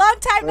Jeff. Long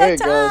time no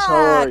talk. Guys, how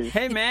are you?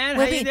 Hey, man.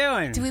 How you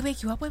doing? Did we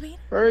wake you up, Webby?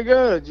 Very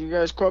good. You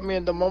guys caught me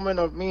in the moment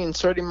of me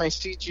inserting my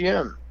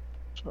CGM.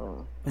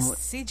 So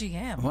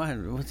CGM.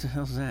 What the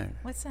hell's that?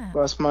 What's that?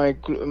 that's my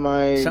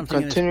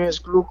Something continuous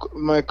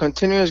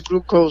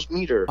glucose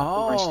meter.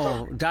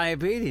 Oh,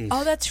 diabetes.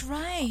 Oh, that's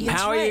right.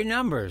 That's How are right. your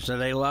numbers? Are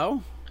they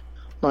low?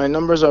 My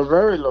numbers are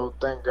very low,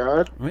 thank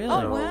God. Really?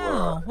 Oh,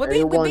 wow.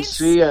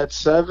 A1C at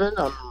 7.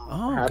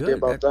 I'm happy good.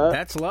 about that.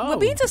 That's low.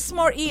 Wabin's a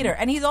smart eater,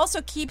 and he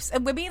also keeps.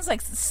 Wabin's like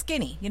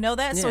skinny, you know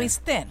that? So Yeah. he's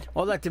thin.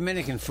 All that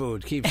Dominican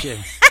food keeps you,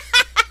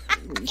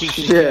 keeps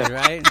you Yeah. good,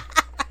 right?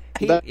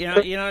 That- You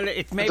know, it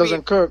It maybe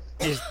doesn't cook.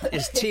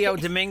 is Tio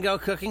Domingo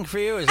cooking for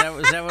you? Is that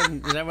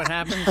what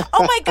happened?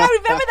 Oh my God!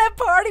 Remember that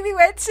party we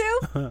went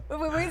to?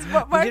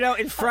 You know,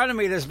 in front of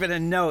me, there's been a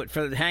note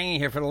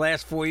hanging here for the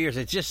last 4 years.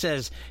 It just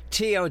says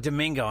Tio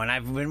Domingo, and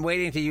I've been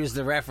waiting to use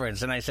the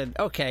reference. And I said,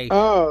 okay.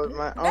 Oh,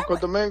 my Uncle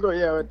Domingo,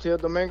 yeah, Tio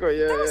Domingo,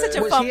 yeah. That was such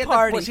a was fun he at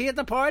party. Was he at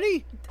the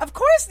party? Of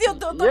course, Yeah,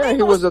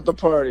 he was at the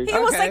party. He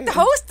was Okay. like the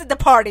host of the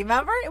party.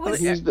 Remember? It was.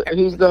 He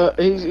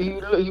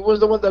was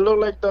the one that looked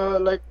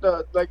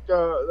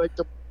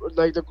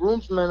like the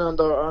groomsman on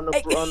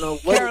the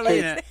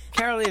wedding cake.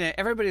 Carolina,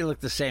 everybody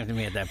looked the same to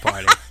me at that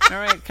party. All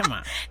right, come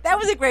on. That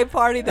was a great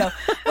party, though.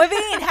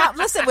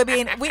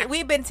 Wabin,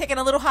 we've been taking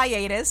a little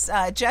hiatus.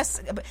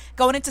 Just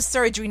going into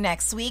surgery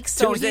next week.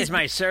 So Tuesday's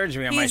my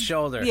surgery on my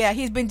shoulder. Yeah,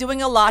 he's been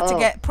doing a lot to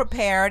get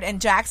prepared, and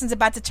Jackson's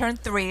about to turn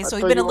 3, so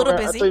he's been a little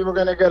busy. I thought you were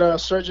gonna get a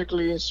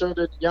surgically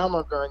inserted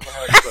yarmulke on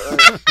your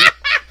head.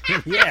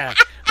 Yeah,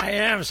 I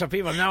am, so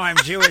people know I'm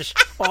Jewish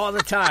all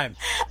the time.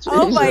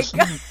 Oh my Jesus.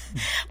 God,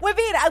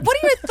 Wabin, what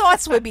are your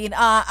thoughts, Wabin,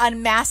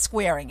 on mask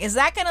wearing? Is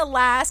that going to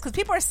last? Because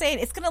people are saying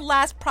it's going to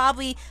last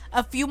probably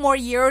a few more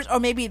years, or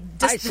maybe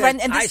I just said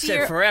this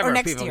year forever or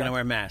next people are year. going to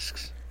wear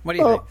masks. What do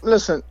you think?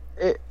 Listen,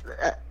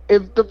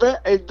 if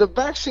the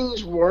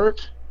vaccines work,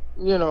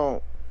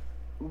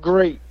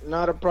 great,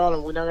 not a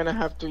problem. We're not gonna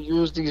have to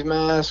use these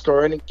masks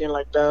or anything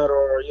like that,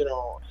 or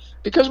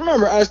because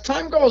remember, as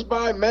time goes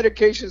by,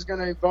 medication is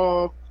gonna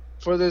evolve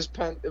for this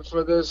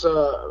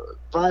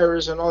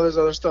virus and all this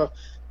other stuff.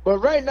 But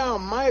right now,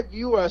 my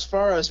view as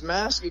far as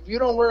masks, if you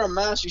don't wear a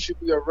mask, you should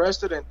be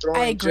arrested and thrown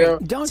I in agree. jail.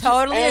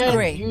 Totally And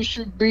agree. you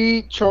should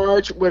be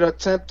charged with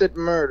attempted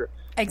murder.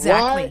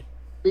 Exactly. Why?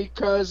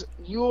 Because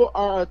you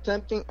are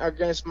attempting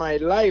against my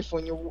life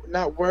when you're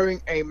not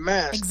wearing a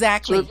mask.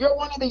 Exactly. So if you're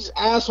one of these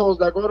assholes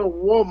that go to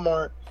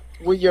Walmart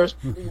with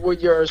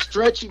your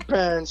stretchy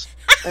pants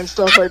and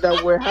stuff like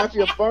that, where half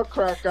your butt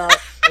crack out,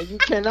 and you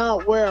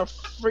cannot wear a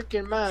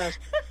freaking mask,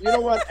 you know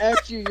what?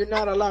 F you, you're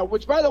not allowed.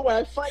 Which, by the way,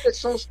 I find it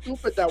so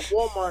stupid that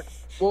Walmart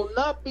will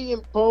not be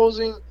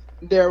imposing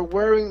their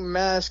wearing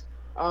mask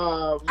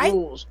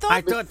rules.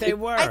 I thought they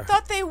were. I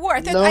thought they were. I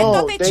No,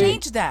 thought they they-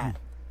 changed that.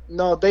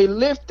 No, they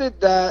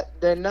lifted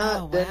that. They're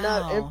not. Oh, They're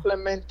not wow.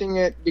 implementing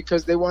it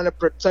because they want to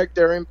protect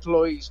their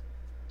employees.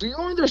 Do you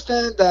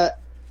understand that?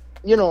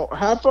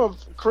 Half of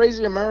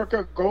crazy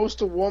America goes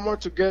to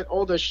Walmart to get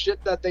all the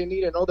shit that they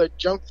need and all the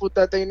junk food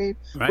that they need.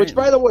 Right. Which,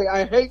 by the way,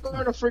 I hate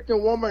going to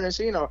freaking Walmart and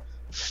seeing a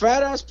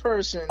fat ass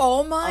person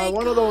Oh my on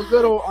one of God. those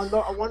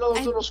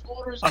little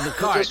scooters On the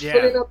cart, just yeah.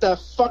 filling up that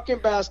fucking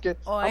basket.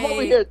 I'm over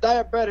Oi. here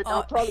diabetic. I'll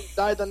Oh. probably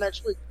die the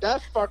next week.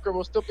 That fucker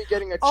will still be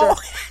getting a check Oh.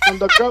 from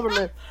the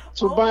government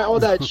to buy all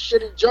that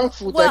shitty junk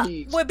food Well, that he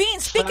eats. we're being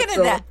speaking Fatso.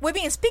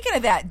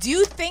 of that. Do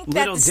you think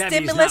that Little the Debbie's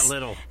stimulus, not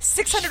little.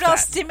 $600 Fat.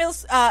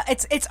 stimulus,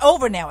 it's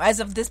over now as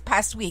of this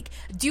past week?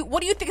 What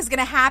do you think is going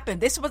to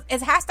happen?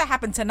 It has to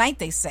happen tonight.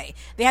 They say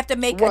they have to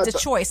make What? a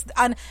choice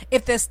on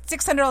if the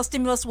 $600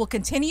 stimulus will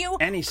continue.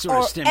 Any sort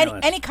of or stimulus.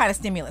 any kind of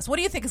stimulus. What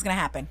do you think is going to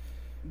happen?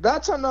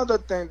 That's another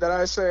thing that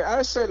I say.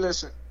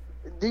 Listen,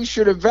 they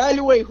should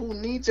evaluate who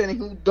needs it and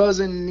who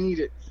doesn't need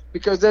it.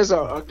 Because I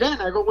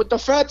go with the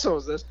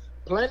fatzos. There's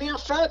plenty of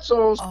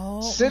fatzos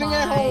Oh, sitting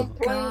at my home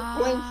playing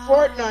God.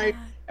 Fortnite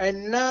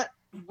and not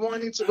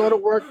wanting to go to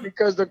work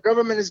because the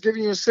government is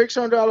giving you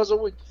 $600 a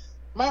week.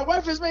 My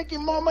wife is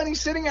making more money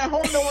sitting at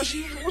home than when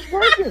she was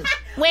working.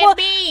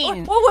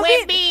 Webin,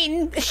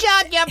 Webin,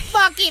 shut your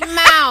fucking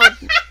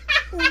mouth.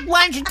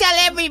 Why don't you tell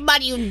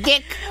everybody, you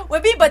dick?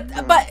 Webby,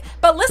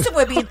 but listen,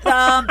 Webby,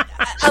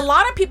 a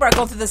lot of people are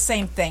going through the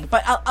same thing,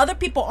 but other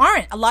people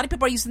aren't. A lot of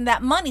people are using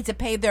that money to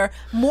pay their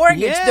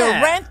mortgage, Yeah.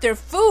 their rent, their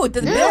food,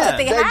 the bills that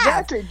they have.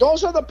 Exactly.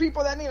 Those are the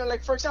people that need it.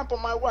 Like, for example,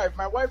 my wife.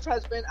 My wife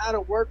has been out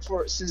of work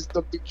since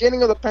the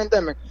beginning of the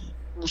pandemic.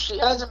 She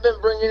hasn't been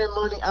bringing in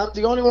money. I'm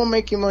the only one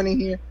making money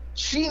here.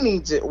 She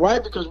needs it. Why?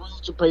 Because we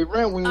need to pay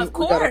rent. We got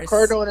a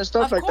car note and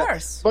stuff like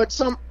that. But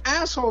some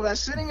asshole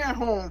that's sitting at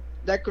home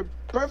that could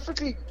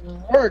perfectly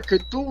work,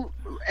 could do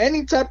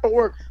any type of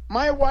work.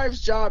 My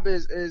wife's job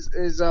is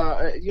in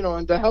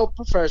the health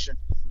profession.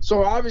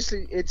 So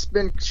obviously it's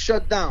been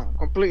shut down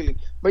completely.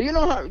 But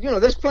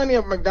there's plenty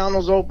of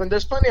McDonald's open.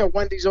 There's plenty of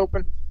Wendy's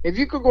open. If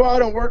you could go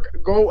out and work,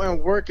 go and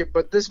work it.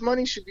 But this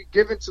money should be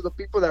given to the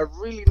people that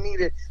really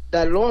need it,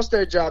 that lost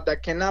their job,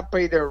 that cannot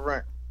pay their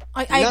rent.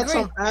 I Not agree.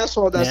 some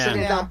asshole that's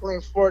sitting Yeah. down playing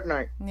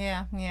Fortnite.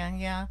 Yeah.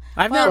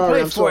 I've Well, never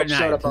played I'm so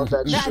upset Fortnite. about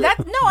that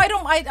shit. No, I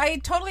don't. I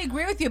totally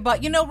agree with you.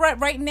 But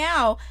right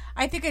now,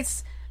 I think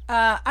it's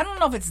I don't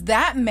know if it's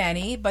that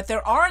many, but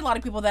there are a lot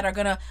of people that are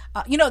gonna,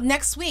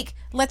 next week,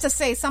 let's just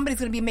say somebody's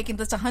gonna be making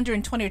this $120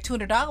 or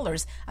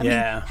 $200. I mean,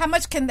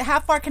 how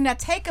far can that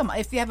take them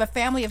if you have a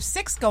family of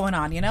 6 going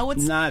on? You know,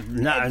 it's not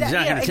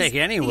gonna take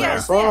anywhere.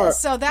 Not far.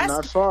 So that's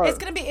Not far. it's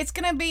gonna be. It's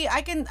gonna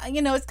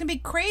be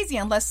crazy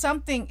unless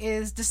something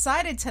is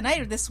decided tonight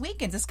or this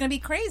weekend. It's gonna be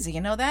crazy.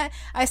 You know that?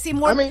 I see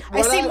more.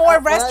 I see more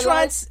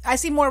restaurants. I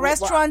see more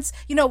restaurants.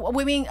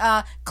 Women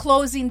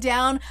closing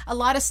down. A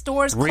lot of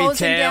stores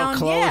closing down.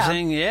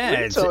 Closing.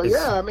 So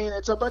I mean,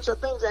 it's a bunch of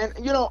things, and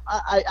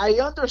I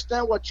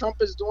understand what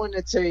Trump is doing.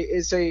 It's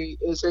a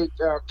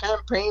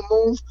campaign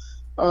move.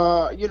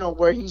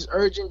 Where he's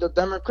urging the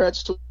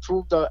Democrats to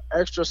approve the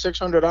extra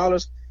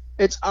 $600.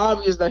 It's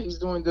obvious that he's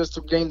doing this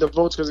to gain the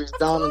votes because he's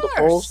down in the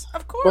polls.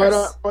 Of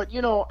course. But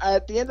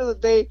at the end of the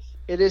day,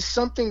 it is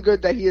something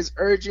good that he is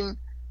urging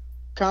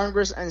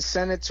Congress and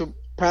Senate to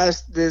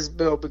pass this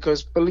bill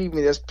because believe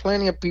me, there's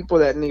plenty of people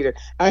that need it.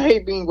 I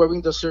hate being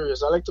the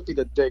serious. I like to be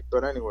the dick,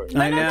 but anyway.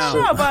 I know.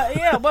 No,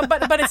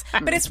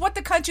 but it's what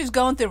the country's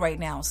going through right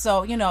now.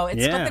 So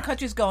it's what the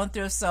country's going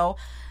through. So.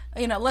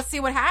 Let's see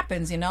what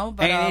happens,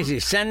 But, ain't easy.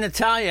 Send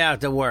Natalia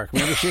out to work.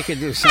 Maybe she could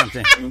do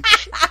something.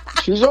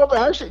 She's over.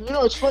 Actually,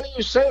 it's funny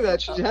you say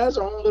that. She has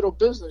her own little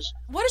business.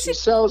 What is she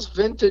sells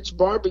vintage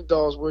Barbie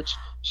dolls, which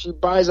she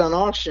buys on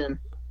auction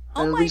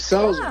and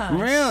resells them.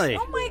 Really?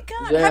 Oh my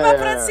God! Yeah. How about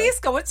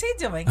Francisco? What's he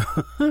doing?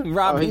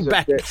 Robbing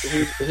back.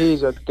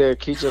 He's a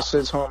dick. He just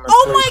sits home and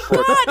oh my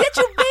God! That's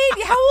your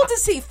baby. How old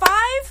is he? 5?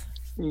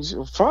 He's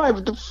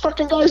 5. The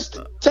fucking guy's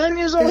 10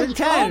 years old. He's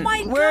 10. Oh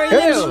my God! Where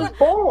are you?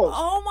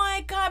 Oh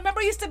my God!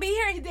 Remember, he used to be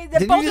here.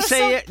 Did you just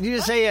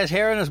say he has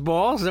hair on his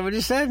balls? Is that what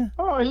you said?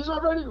 Oh, he's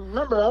already.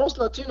 Remember, us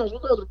Latinos, we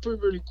go to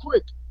pretty really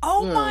quick.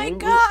 Oh my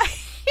God!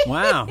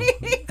 Wow.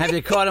 Have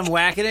you caught him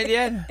whacking it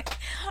yet?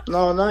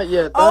 No, not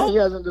yet. He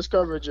hasn't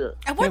discovered yet.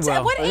 At what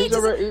age?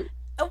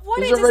 What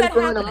he's age is already that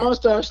growing happening? a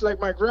mustache like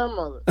my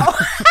grandmother.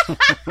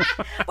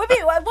 What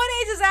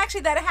age is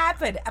actually that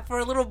happen for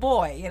a little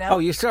boy? Oh,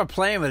 you start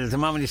playing with it the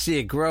moment you see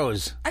it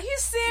grows. Are you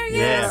serious?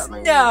 Yeah.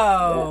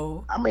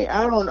 No.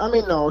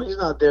 No, he's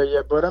not there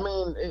yet. But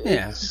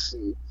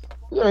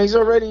he's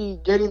already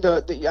getting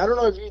the. I don't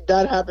know if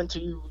that happened to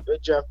you,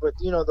 Jeff, but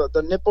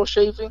the nipple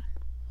shaving.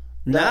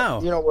 No.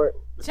 Where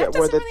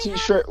the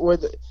T-shirt where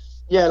the.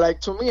 Yeah,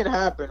 like to me it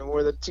happened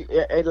where the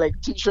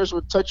T-shirts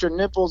would touch your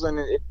nipples and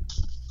it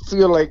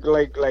feel like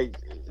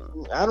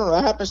I don't know.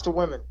 That happens to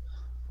women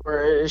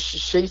where it's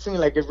chafing,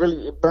 like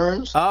it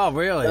burns. Oh,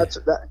 really?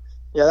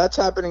 That's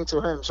happening to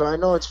him. So I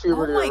know it's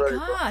puberty already. Oh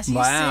my gosh,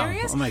 are you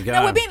serious? Oh my God.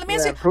 No, let me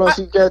ask you. Plus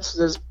he gets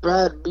this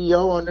bad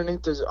BO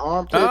underneath his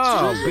armpits.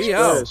 Oh,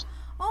 BO.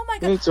 Oh my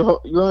God.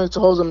 You need to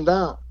hold him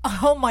down.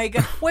 Oh my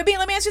God. Wait,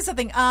 let me ask you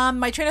something.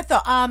 My train of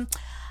thought.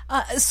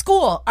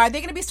 School. Are they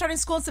going to be starting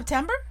school in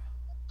September?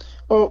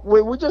 Well,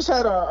 we just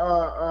had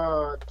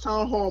a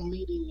town hall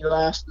meeting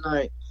last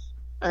night,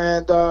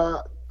 and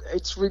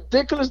it's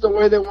ridiculous the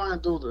way they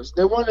want to do this.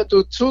 They want to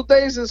do 2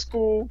 days of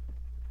school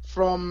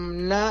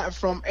from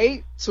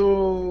 8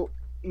 to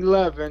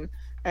 11,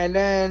 and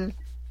then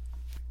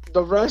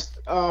the rest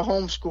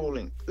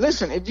homeschooling.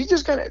 Listen, if you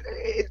just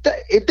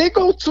if they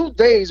go 2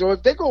 days or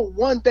if they go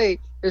 1 day,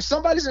 if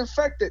somebody's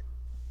infected,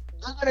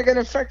 they're gonna get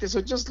infected. So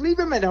just leave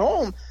them at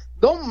home.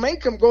 Don't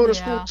make them go to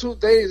school 2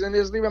 days and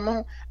just leave them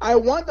home. I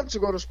want them to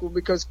go to school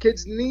because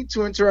kids need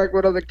to interact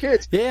with other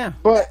kids. Yeah.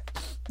 But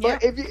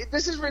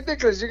this is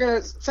ridiculous. You're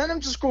gonna send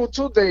them to school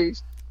 2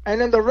 days, and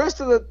then the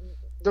rest of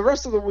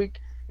the week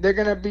they're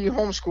gonna be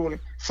homeschooling.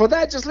 For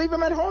that, just leave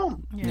them at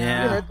home.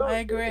 Yeah, I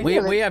agree.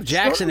 We have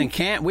Jackson in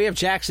camp. We have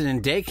Jackson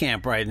in day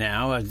camp right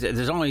now.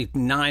 There's only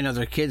 9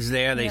 other kids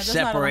there. They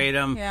separate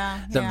them.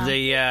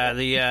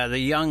 The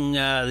young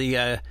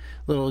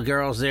little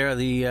girls there.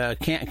 The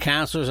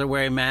counselors are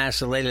wearing masks.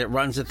 The lady that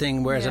runs the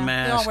thing wears a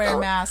mask. They all wear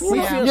masks. We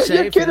feel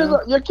safe.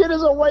 Your kid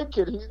is a white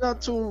kid. He's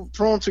not too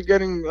prone to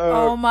getting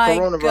oh my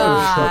coronavirus.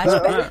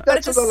 gosh!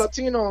 That's for the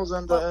Latinos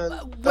and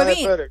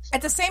diabetics.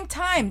 At the same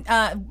time,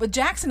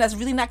 Jackson has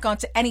really not gone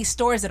to any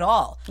stores at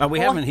all. Oh, we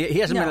haven't. He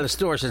hasn't been to the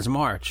store since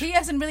March. He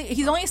hasn't really.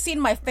 He's only seen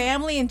my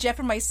family and Jeff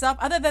and myself.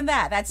 Other than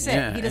that, that's it.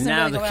 Yeah, He doesn't and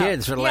now really the go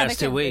kids out. for the last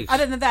 2 weeks.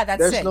 Other than that,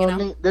 that's it.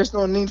 There's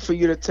no need for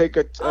you to take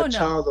a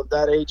child of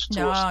that age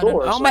to a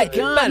store. Oh my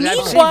God!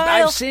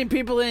 I've seen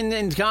people in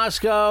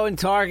Costco and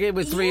Target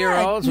with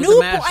 3-year-olds with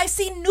masks. I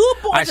see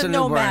newborns with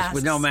no mask.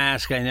 With no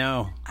mask. I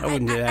know. I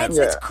wouldn't do that.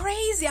 It's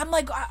crazy. I'm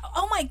like,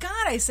 oh my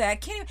God! I said I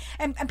can't.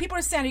 Even, and people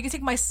are saying, "You can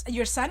take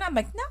your son." I'm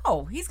like,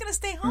 no, he's gonna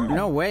stay home.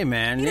 No way,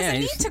 man. He doesn't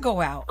need to go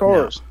out. Of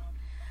course. No.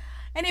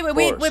 Anyway,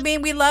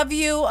 we love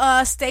you.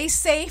 Stay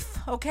safe,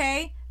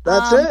 okay?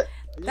 That's it.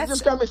 You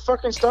just got me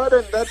fucking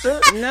started. That's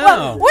it.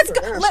 No. What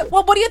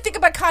do you think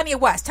about Kanye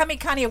West? Tell me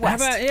Kanye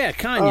West.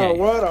 Kanye. Oh,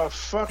 what a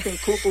fucking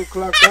cuckoo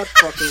clock that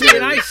fucking. See,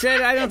 and I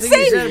said I don't think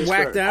he's that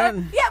whacked out.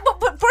 Yeah,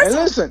 but first. And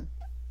listen,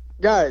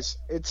 guys,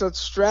 it's a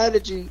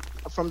strategy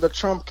from the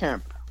Trump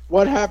camp.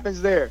 What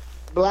happens there?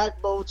 Black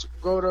votes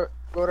go to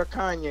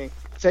Kanye.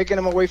 taking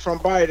him away from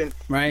Biden,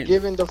 Right.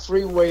 giving the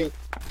freeway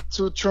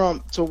to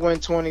Trump to win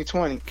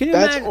 2020. Can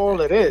That's you all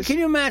it is. Can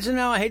you imagine,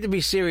 now, I hate to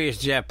be serious,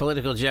 Jeff,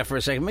 political Jeff, for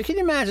a second, but can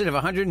you imagine if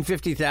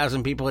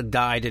 150,000 people had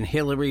died and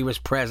Hillary was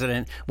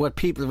president, what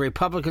the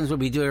Republicans would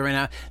be doing right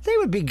now? They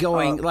would be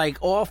going, like,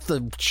 off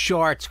the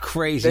charts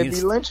crazy. They'd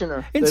be lynching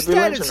her.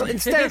 Instead,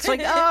 it's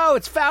like, oh,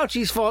 it's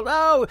Fauci's fault.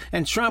 Oh,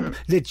 and Trump,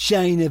 the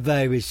China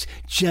virus,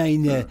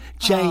 Chinese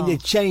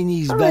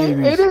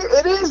virus.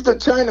 It is the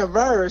China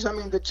virus. I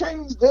mean, the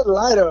Chinese did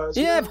lie to us.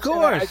 Yeah, of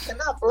course. I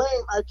cannot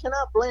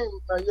blame.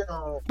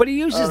 But he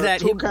uses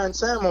that. Toucan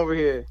Sam over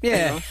here.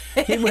 Yeah,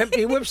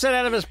 he whips that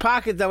out of his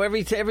pocket though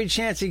every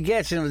chance he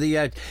gets.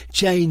 The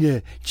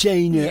China.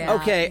 Yeah,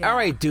 Okay, yeah, all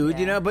right, dude.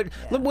 yeah, But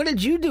look, what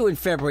did you do in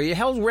February? You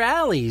held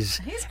rallies.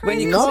 He's When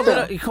crazy.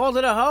 he called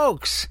it a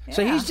hoax.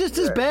 So he's just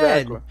as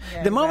bad. exactly.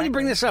 Yeah, The moment you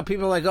bring this up,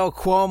 people are like, "Oh,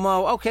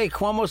 Cuomo." Okay,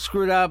 Cuomo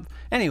screwed up.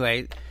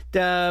 Anyway.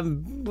 What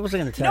was I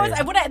going to tell you?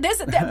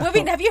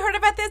 Women, have you heard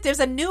about this? There's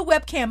a new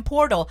webcam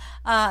portal.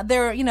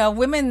 There are,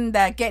 women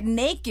that get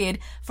naked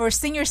for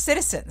senior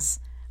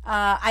citizens.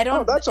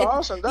 That's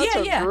awesome. That's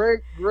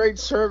a great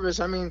service.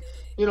 I mean,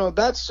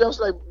 that's just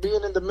like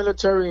being in the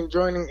military and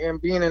joining and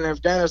being in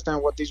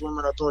Afghanistan. What these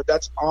women are doing,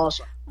 that's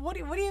awesome. What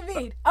do you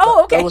mean?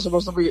 Oh, okay. That was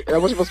supposed to be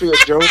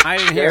a joke. I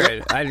didn't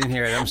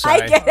hear it. I'm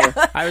sorry. I get it.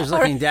 I was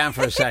looking down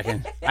for a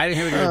second. I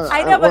didn't hear it.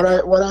 I know,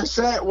 but what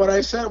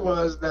I said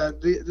was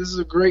that this is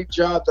a great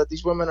job that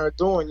these women are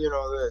doing.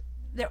 That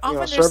they're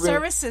offering their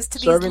services to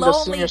these serving the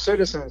lonely senior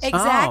citizens.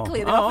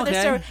 Exactly. They're offering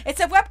their okay. It's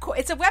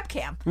a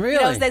webcam.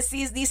 Really? That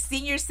these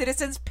senior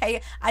citizens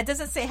pay. It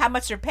doesn't say how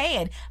much they're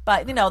paying,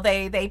 but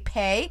they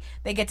pay.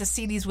 They get to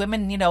see these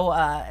women,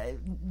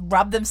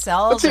 rub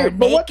themselves or But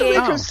naked.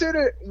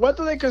 what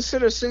do they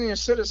consider senior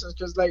citizens?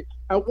 Because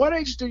at what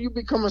age do you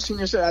become a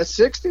senior citizen? At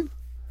 60?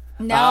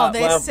 No,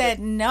 they said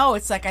no.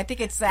 It's like I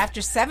think it's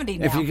after 70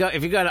 now.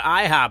 If you go to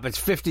IHOP, it's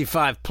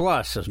 55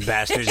 plus. Those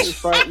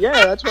bastards.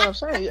 Yeah, that's what I'm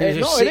saying.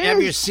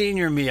 Have your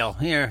senior meal.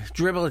 Here,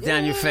 dribble it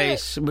down your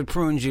face with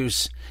prune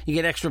juice. You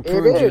get extra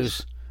prune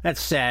juice.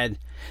 That's sad.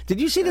 Did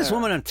you see this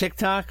woman on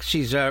TikTok?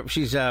 She's yeah,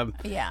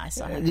 I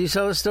saw her. Do you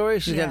saw the story?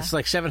 She's got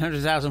like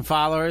 700,000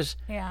 followers.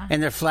 Yeah.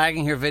 And they're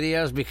flagging her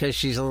videos because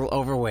she's a little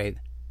overweight.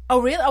 Oh,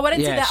 really? Oh, I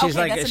didn't see Yeah, that. she's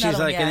Okay, like that's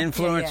another one. an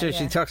influencer. Yeah.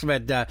 She talks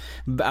about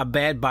a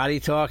bad body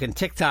talk, and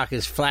TikTok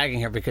is flagging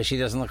her because she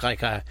doesn't look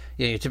like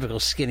your typical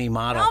skinny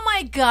model. Oh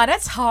my God,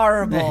 that's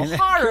horrible.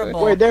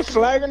 Horrible. Wait, they're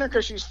flagging her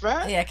because she's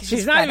fat? Yeah, 'cause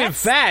She's not even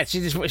fat.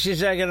 She's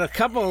got a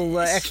couple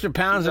extra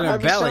pounds in her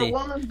belly.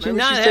 She's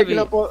not heavy.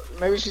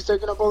 Maybe she's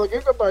taking up all the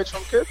gigabytes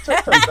from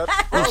TikTok.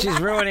 And she's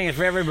ruining it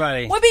for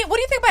everybody. What do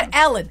you think about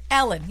Ellen?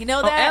 Ellen, you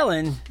know that?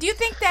 Ellen. Do you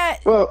think that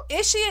Well-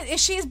 is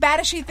she as bad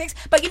as she thinks?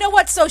 But you know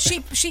what? So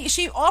she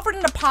offered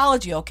an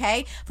apology.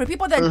 Okay, for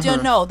people that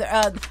don't know,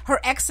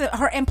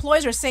 her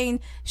employees are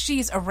saying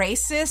she's a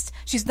racist.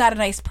 She's not a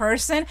nice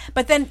person.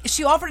 But then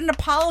she offered an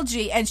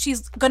apology, and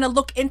she's going to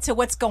look into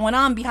what's going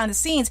on behind the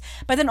scenes.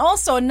 But then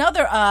also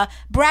another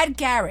Brad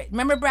Garrett.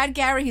 Remember Brad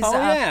Garrett? He's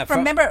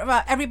from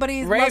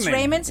Everybody Loves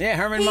Raymond. Yeah,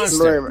 Herman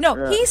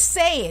Munster. He's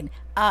saying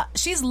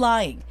she's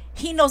lying.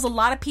 He knows a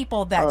lot of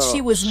people that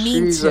she was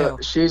mean to.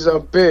 She's a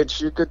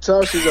bitch. You could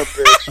tell she's a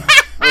bitch.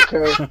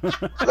 Okay,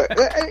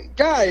 hey,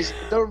 guys,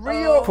 the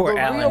real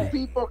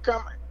people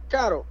come.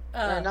 Caro,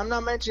 and I'm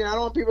not mentioning. I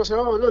don't want people to say,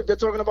 "Oh, look, they're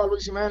talking about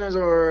Luis Jimenez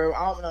or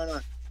no."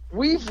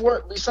 We've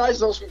worked. Besides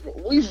those people,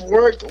 we've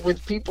worked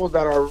with people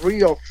that are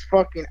real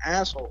fucking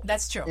assholes.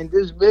 That's true. In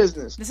this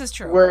business, this is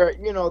true. Where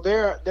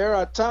they're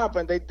at top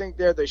and they think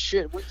they're the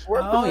shit. We've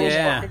worked with those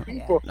fucking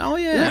people. Oh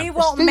yeah. We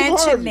won't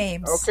mention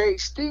names. Okay,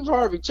 Steve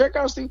Harvey. Check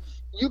out Steve.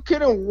 You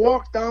couldn't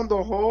walk down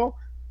the hall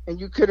and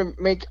you couldn't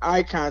make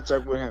eye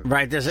contact with him.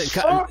 Right?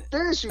 Fuck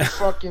this, you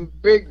fucking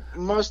big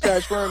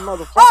mustache wearing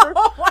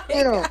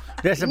motherfucker.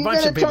 There's a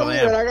bunch of people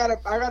there. That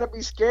I gotta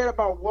be scared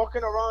about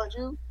walking around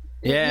you.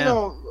 Yeah.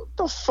 Get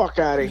the fuck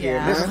out of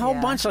here. There's a man. whole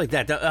bunch like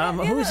that.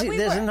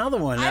 There's another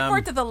one. I've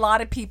worked with a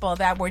lot of people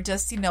that were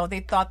just, they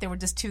thought they were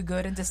just too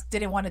good and just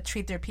didn't want to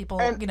treat their people,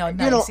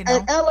 nice.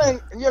 And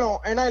Ellen,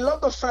 and I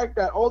love the fact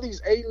that all these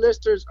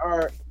A-listers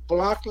are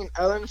blocking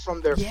Ellen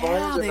from their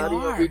phones and not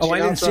even reaching out. Oh, I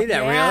didn't see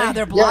that. Yeah, really?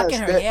 they're blocking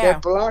her. They're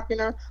blocking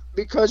her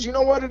because you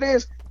know what it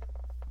is.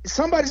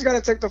 Somebody's got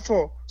to take the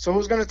fall. So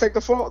who's going to take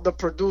the fall? The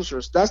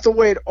producers. That's the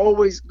way it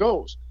always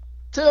goes.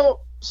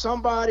 Till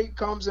somebody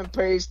comes and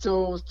pays,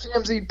 till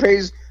TMZ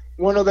pays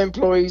one of the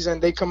employees,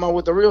 and they come out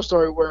with the real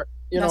story where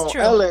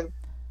Ellen,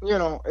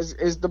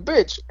 is the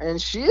bitch,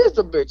 and she is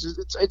the bitch.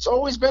 It's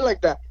always been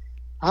like that.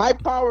 High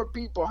power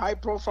people, high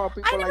profile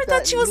people. I never like thought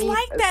that she was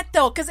like that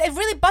though, because it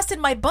really busted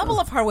my bubble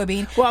of her,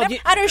 Wibby. Well,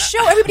 at her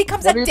show, everybody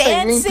comes up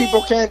dancing. Mean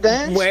people can't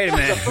dance. Wait a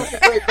minute.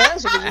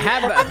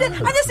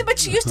 But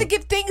she used to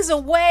give things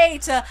away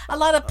to a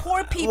lot of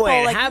poor people,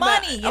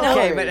 money.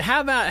 Okay, but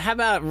how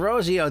about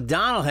Rosie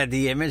O'Donnell had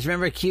the image?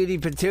 Remember Cutie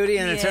Patootie,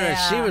 and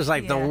she was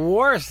like the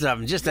worst of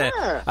them. Just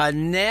a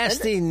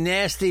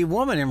nasty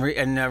woman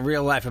in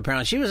real life.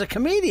 Apparently, she was a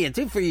comedian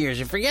too for years.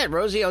 You forget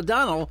Rosie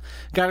O'Donnell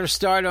got her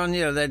start on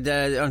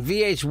on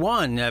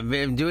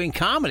VH1 doing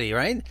comedy,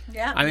 right?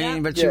 Yeah, I mean,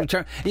 yeah. but she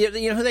returned.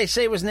 You know who they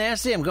say was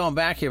nasty? I'm going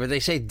back here, but they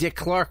say Dick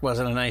Clark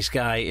wasn't a nice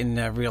guy in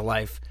real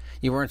life.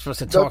 You weren't supposed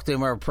to talk to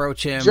him or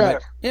approach him.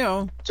 Jeff, but, you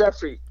know,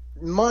 Jeffrey,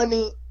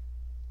 money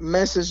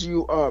messes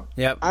you up.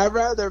 Yep. I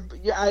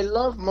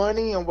love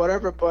money and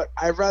whatever, but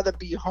I'd rather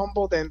be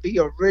humble than be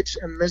a rich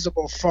and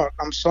miserable fuck.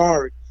 I'm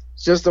sorry.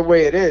 It's just the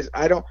way it is.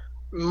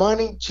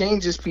 Money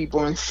changes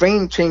people and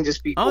fame changes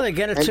people. Oh, they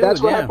get it and too. That's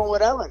what yeah. happened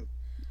with Ellen.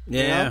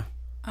 Yeah. You know?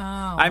 Oh,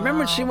 I remember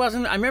when she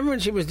wasn't. I remember when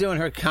she was doing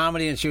her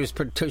comedy and she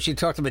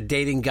talked about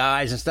dating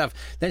guys and stuff.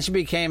 Then she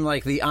became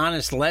like the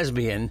honest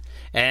lesbian,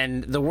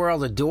 and the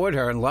world adored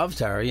her and loved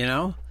her. You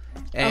know.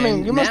 And I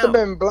mean, you must now- have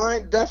been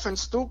blind, deaf, and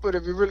stupid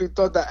if you really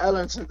thought that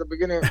Ellen since the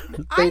beginning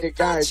dated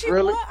guys.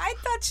 Really? I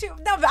thought she.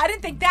 No, but I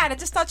didn't think that. I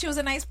just thought she was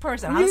a nice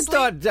person. You Honestly.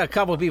 thought a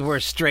couple of people were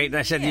straight, and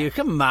I said to you,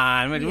 "Come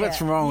on,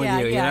 what's wrong with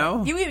you?" You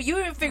know. You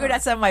even figured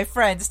out some of my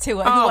friends too.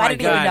 Who Oh I my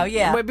didn't God! even know.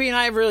 Yeah. But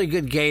I have really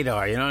good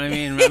gaydar. You know what I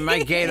mean?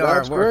 My gaydar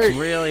That's works great.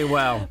 really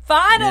well.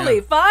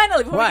 Finally, before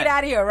we What? get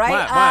out of here,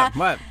 right?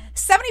 What?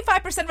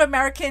 75% of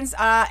Americans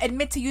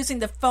admit to using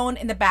the phone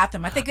in the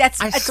bathroom. I think that's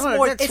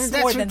more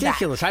than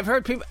ridiculous. that. I've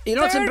heard people. You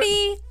know,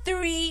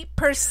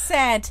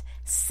 33%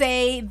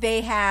 say they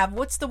have,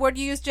 what's the word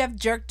you use, Jeff?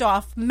 Jerked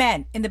off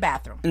men in the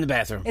bathroom. in the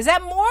bathroom. Is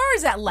that more or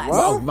is that less?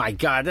 Oh my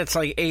God, that's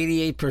like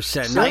 88%,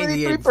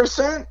 98%.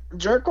 73%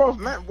 jerk off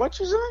men. What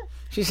you say?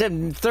 She said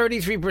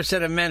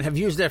 33% of men have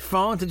used their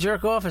phone to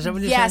jerk off. Is that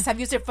what you Yes, said? I've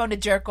used their phone to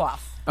jerk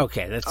off.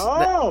 Okay, that's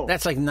Oh.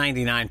 that's like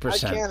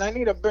 99%. I can't. I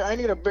need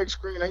a big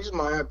screen. I use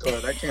my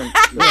iPad. I can't.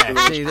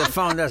 Yeah, see, the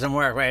phone doesn't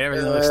work, right?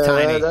 Everything looks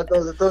tiny. That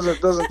doesn't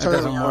turn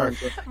doesn't me work.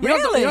 on. You know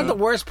Really? what the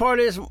worst part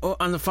is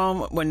on the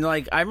phone? When,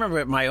 like, I remember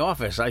at my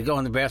office, I'd go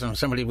in the bathroom,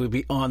 somebody would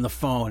be on the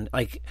phone,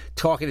 like,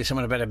 talking to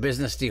someone about a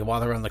business deal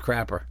while they're on the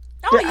crapper.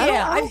 Oh, I yeah,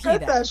 don't I've seen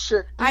get that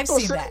shit. I've People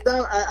seen sit that.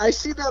 Down, I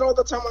see that all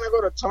the time when I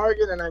go to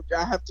Target and I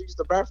have to use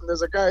the bathroom.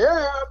 There's a guy,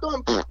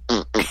 I'm doing.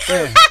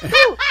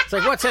 It's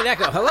like, what's that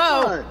echo? Hello?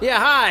 Hi. Yeah,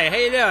 hi. How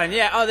you doing?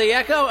 Yeah, oh, the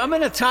echo? I'm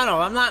in a tunnel.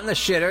 I'm not in the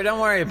shitter. Don't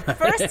worry about it.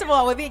 First of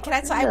all, I went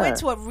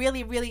to a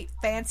really, really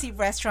fancy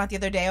restaurant the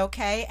other day,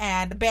 okay?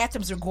 And the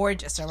bathrooms are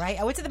gorgeous, all right?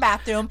 I went to the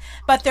bathroom,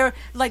 but they're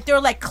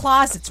like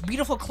closets,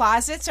 beautiful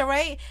closets, all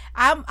right?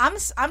 I'm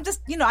just,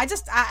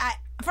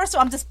 first of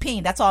all, I'm just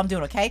peeing. That's all I'm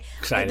doing, okay?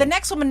 Excited. The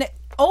next woman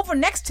over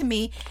next to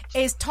me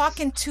is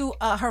talking to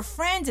her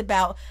friend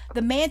about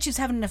the man she's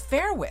having an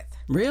affair with.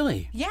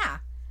 Really? Yeah.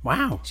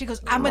 Wow. She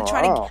goes, I'm gonna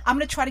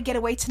try to get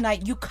away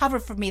tonight. You cover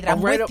for me that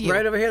I'm right, with you.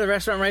 right over here, the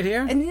restaurant right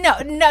here? No,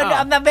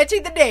 I'm not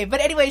mentioning the name.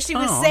 But anyway, she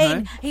was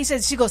saying, okay.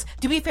 she goes,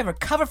 do me a favor,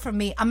 cover for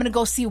me. I'm going to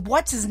go see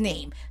what's his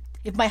name.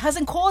 If my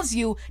husband calls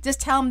you,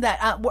 just tell him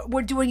that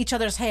we're doing each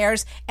other's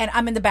hairs and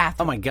I'm in the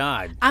bathroom. Oh, my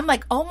God. I'm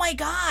like, oh, my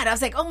God. I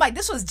was like, oh, my,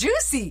 this was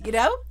juicy, you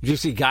know?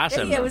 Juicy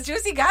gossip. Yeah, it was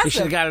juicy gossip. You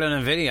should have got it on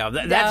a video.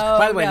 That's,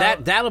 by the way,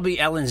 that'll be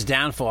Ellen's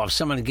downfall if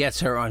someone gets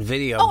her on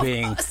video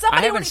being...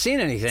 I haven't seen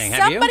anything.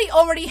 Have you? Somebody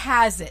already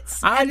has it.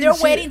 And they're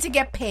waiting to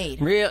get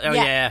paid. Really? Oh,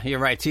 yeah, you're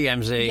right.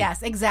 TMZ.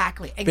 Yes,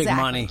 exactly. Big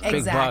money,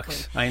 big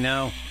bucks. I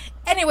know.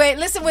 Anyway,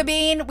 listen,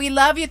 Wabine, we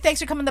love you.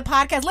 Thanks for coming to the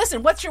podcast.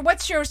 Listen, what's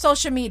your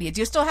social media? Do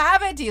you still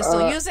have it? Do you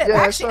still use it?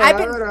 Yeah, Actually,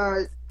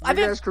 you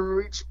guys can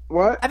reach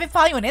what? I've been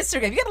following you on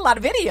Instagram. You got a lot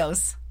of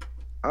videos.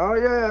 Oh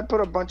yeah, I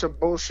put a bunch of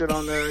bullshit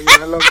on there.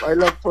 I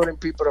love putting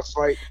people to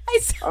fight. I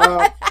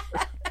saw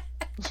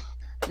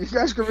You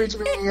guys can reach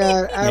me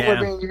at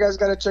Wabine. You guys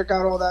got to check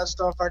out all that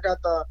stuff. I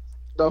got the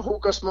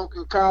hookah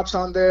smoking cops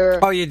on there.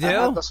 Oh, you do? I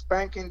have the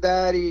spanking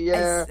daddy.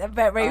 Yeah.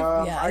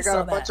 I got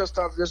a bunch of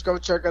stuff. Just go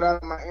check it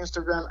out on my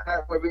Instagram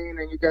at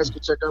Wabine, and you guys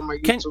can check out my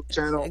YouTube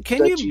channel.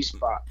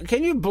 G-Spot.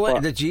 Can you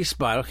blame the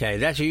G-Spot? Okay,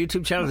 that's your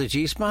YouTube channel, the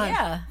G-Spot.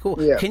 Yeah.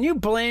 Cool. Yeah. Can you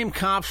blame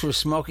cops for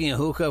smoking a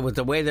hookah with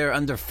the way they're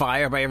under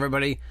fire by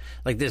everybody?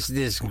 Like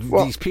these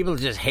people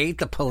just hate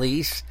the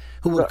police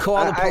who would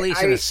call the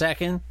police in a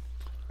second.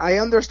 I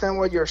understand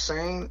what you're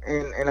saying,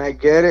 and I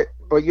get it,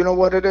 but you know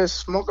what it is?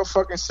 Smoke a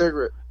fucking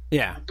cigarette.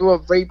 Yeah. Do a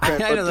vape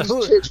pen. I know, But the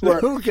these chicks were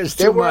hookah's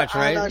too much,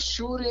 right?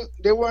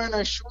 They were in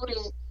a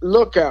shooting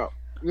lookout,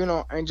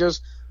 and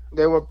just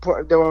they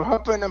were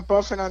huffing and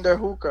puffing on their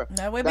hookah.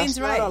 No, Wabine's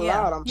right.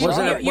 I'm Was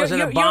sorry. it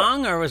a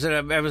bong or was it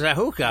a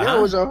hookah? Yeah,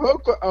 it was a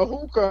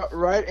hookah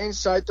right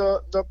inside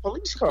the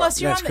police car.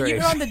 Plus, you're on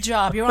the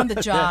job. You're on the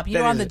job.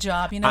 You're on the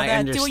job. You know I that.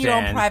 understand. Doing your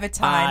own private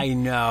time. I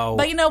know.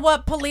 But you know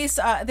what? Police,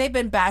 they've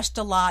been bashed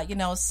a lot,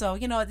 so,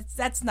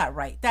 that's not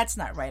right. That's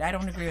not right. I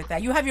don't agree with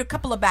that. You have your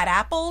couple of bad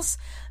apples,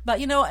 but,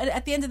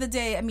 at the end of the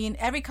day, I mean,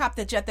 every cop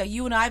that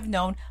you and I have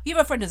known, you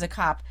have a friend who's a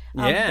cop.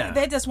 Yeah.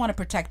 They just want to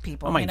protect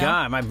people. Oh, my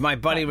God. My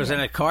buddy was in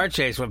a car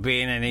chase with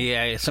Bean, and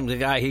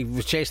he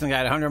was chasing the guy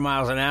at 100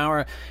 miles an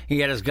hour. He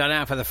had his gun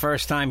out for the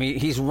first time.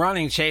 He's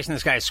running, chasing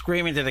this guy,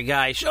 screaming to the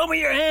guy, "Show me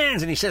your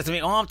hands!" And he says to me,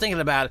 "All I'm thinking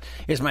about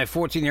is my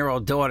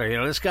 14-year-old daughter." You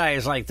know, this guy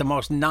is like the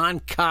most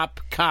non-cop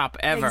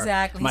ever.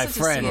 Exactly. My He's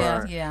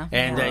friend. Yeah.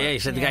 And he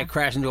said the guy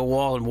crashed into a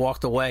wall and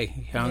walked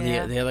away. You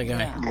know, the other guy.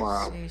 Yeah.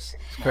 Wow. Jeez.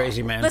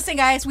 Crazy, man. Listen,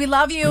 guys, we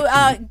love you.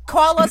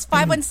 Call us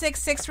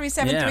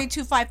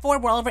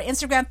 516-637-3254. We're all over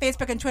Instagram,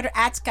 Facebook, and Twitter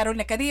at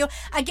Carolina Carrillo.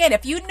 Again,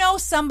 if you know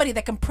somebody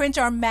that can print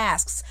our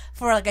masks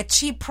for like a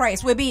cheap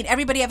price, we're being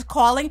everybody have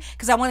calling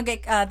because I want to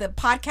get the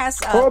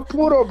podcast. Call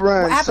Puro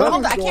Brand.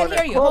 Hold on, I can't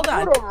hear you. Hold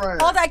on,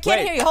 I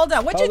can't hear you. Hold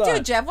on. What'd you do,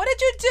 Jeff? What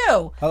did you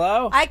do?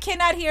 Hello? I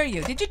cannot hear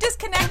you. Did you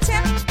disconnect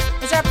him?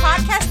 Is our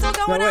podcast still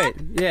going on?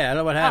 Yeah, I don't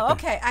know what happened. Oh,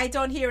 okay. I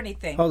don't hear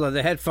anything. Hold on,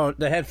 the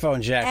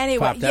headphone jack.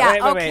 Anyway, popped yeah,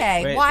 out.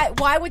 okay.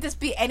 Why would this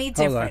be any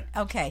different?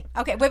 Okay.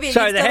 Wibby,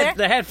 Sorry, you still there?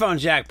 the headphone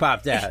jack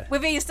popped out.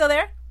 Wibby, you still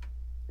there?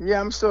 Yeah,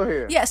 I'm still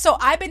here. Yeah, so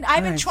I've been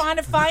trying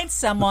to find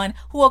someone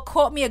who will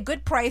quote me a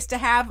good price to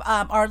have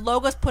our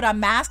logos put on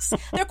masks.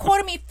 They're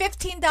quoting me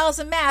 $15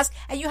 a mask,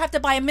 and you have to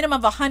buy a minimum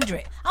of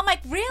 100. I'm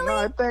like, really? No,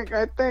 I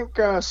think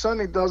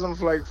Sonny does them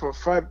for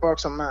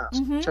 $5 a mask.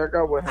 Mm-hmm. Check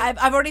out with him.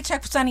 I've already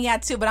checked for Sunny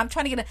too, but I'm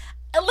trying to get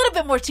a little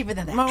bit more cheaper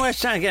than that. My wife's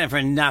trying to get it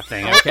for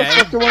nothing. Okay.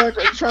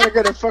 Trying to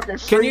get a fucking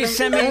free. Can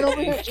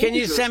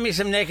you send me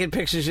some naked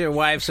pictures of your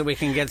wife so we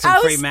can get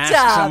some free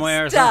masks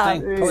somewhere or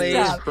something,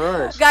 please?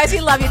 Guys, we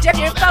love you, Jeff.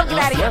 Your phone, get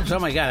out of here. Oh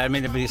my God! I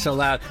mean to be so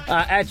loud.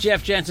 At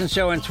Jeff Jensen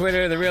Show on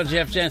Twitter, The Real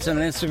Jeff Jensen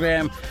on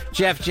Instagram,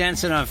 Jeff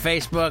Jensen on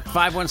Facebook.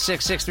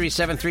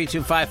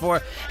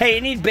 516-637-3254. Hey,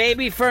 you need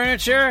baby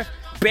furniture?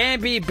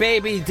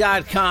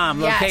 BambiBaby.com.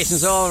 Yes.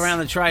 Locations all around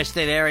the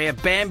tri-state area.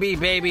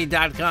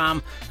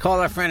 BambiBaby.com. Call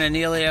our friend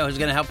Anelia, who's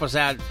going to help us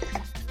out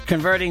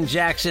converting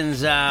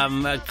Jackson's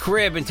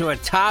crib into a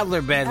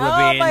toddler bed. Oh,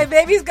 my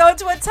baby's going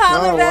to a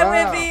toddler bed,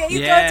 Wibby.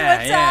 He's going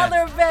to a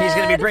toddler bed. He's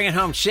going to be bringing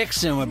home chicks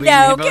soon.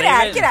 No, get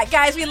out.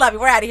 Guys, we love you.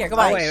 We're out of here.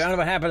 Goodbye. Oh, wait, I don't know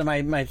what happened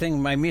to my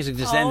thing. My music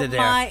just ended there.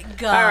 Oh, my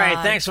God. All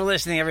right, thanks for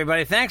listening,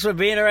 everybody. Thanks for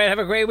being all right. Have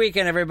a great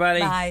weekend,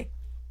 everybody. Bye.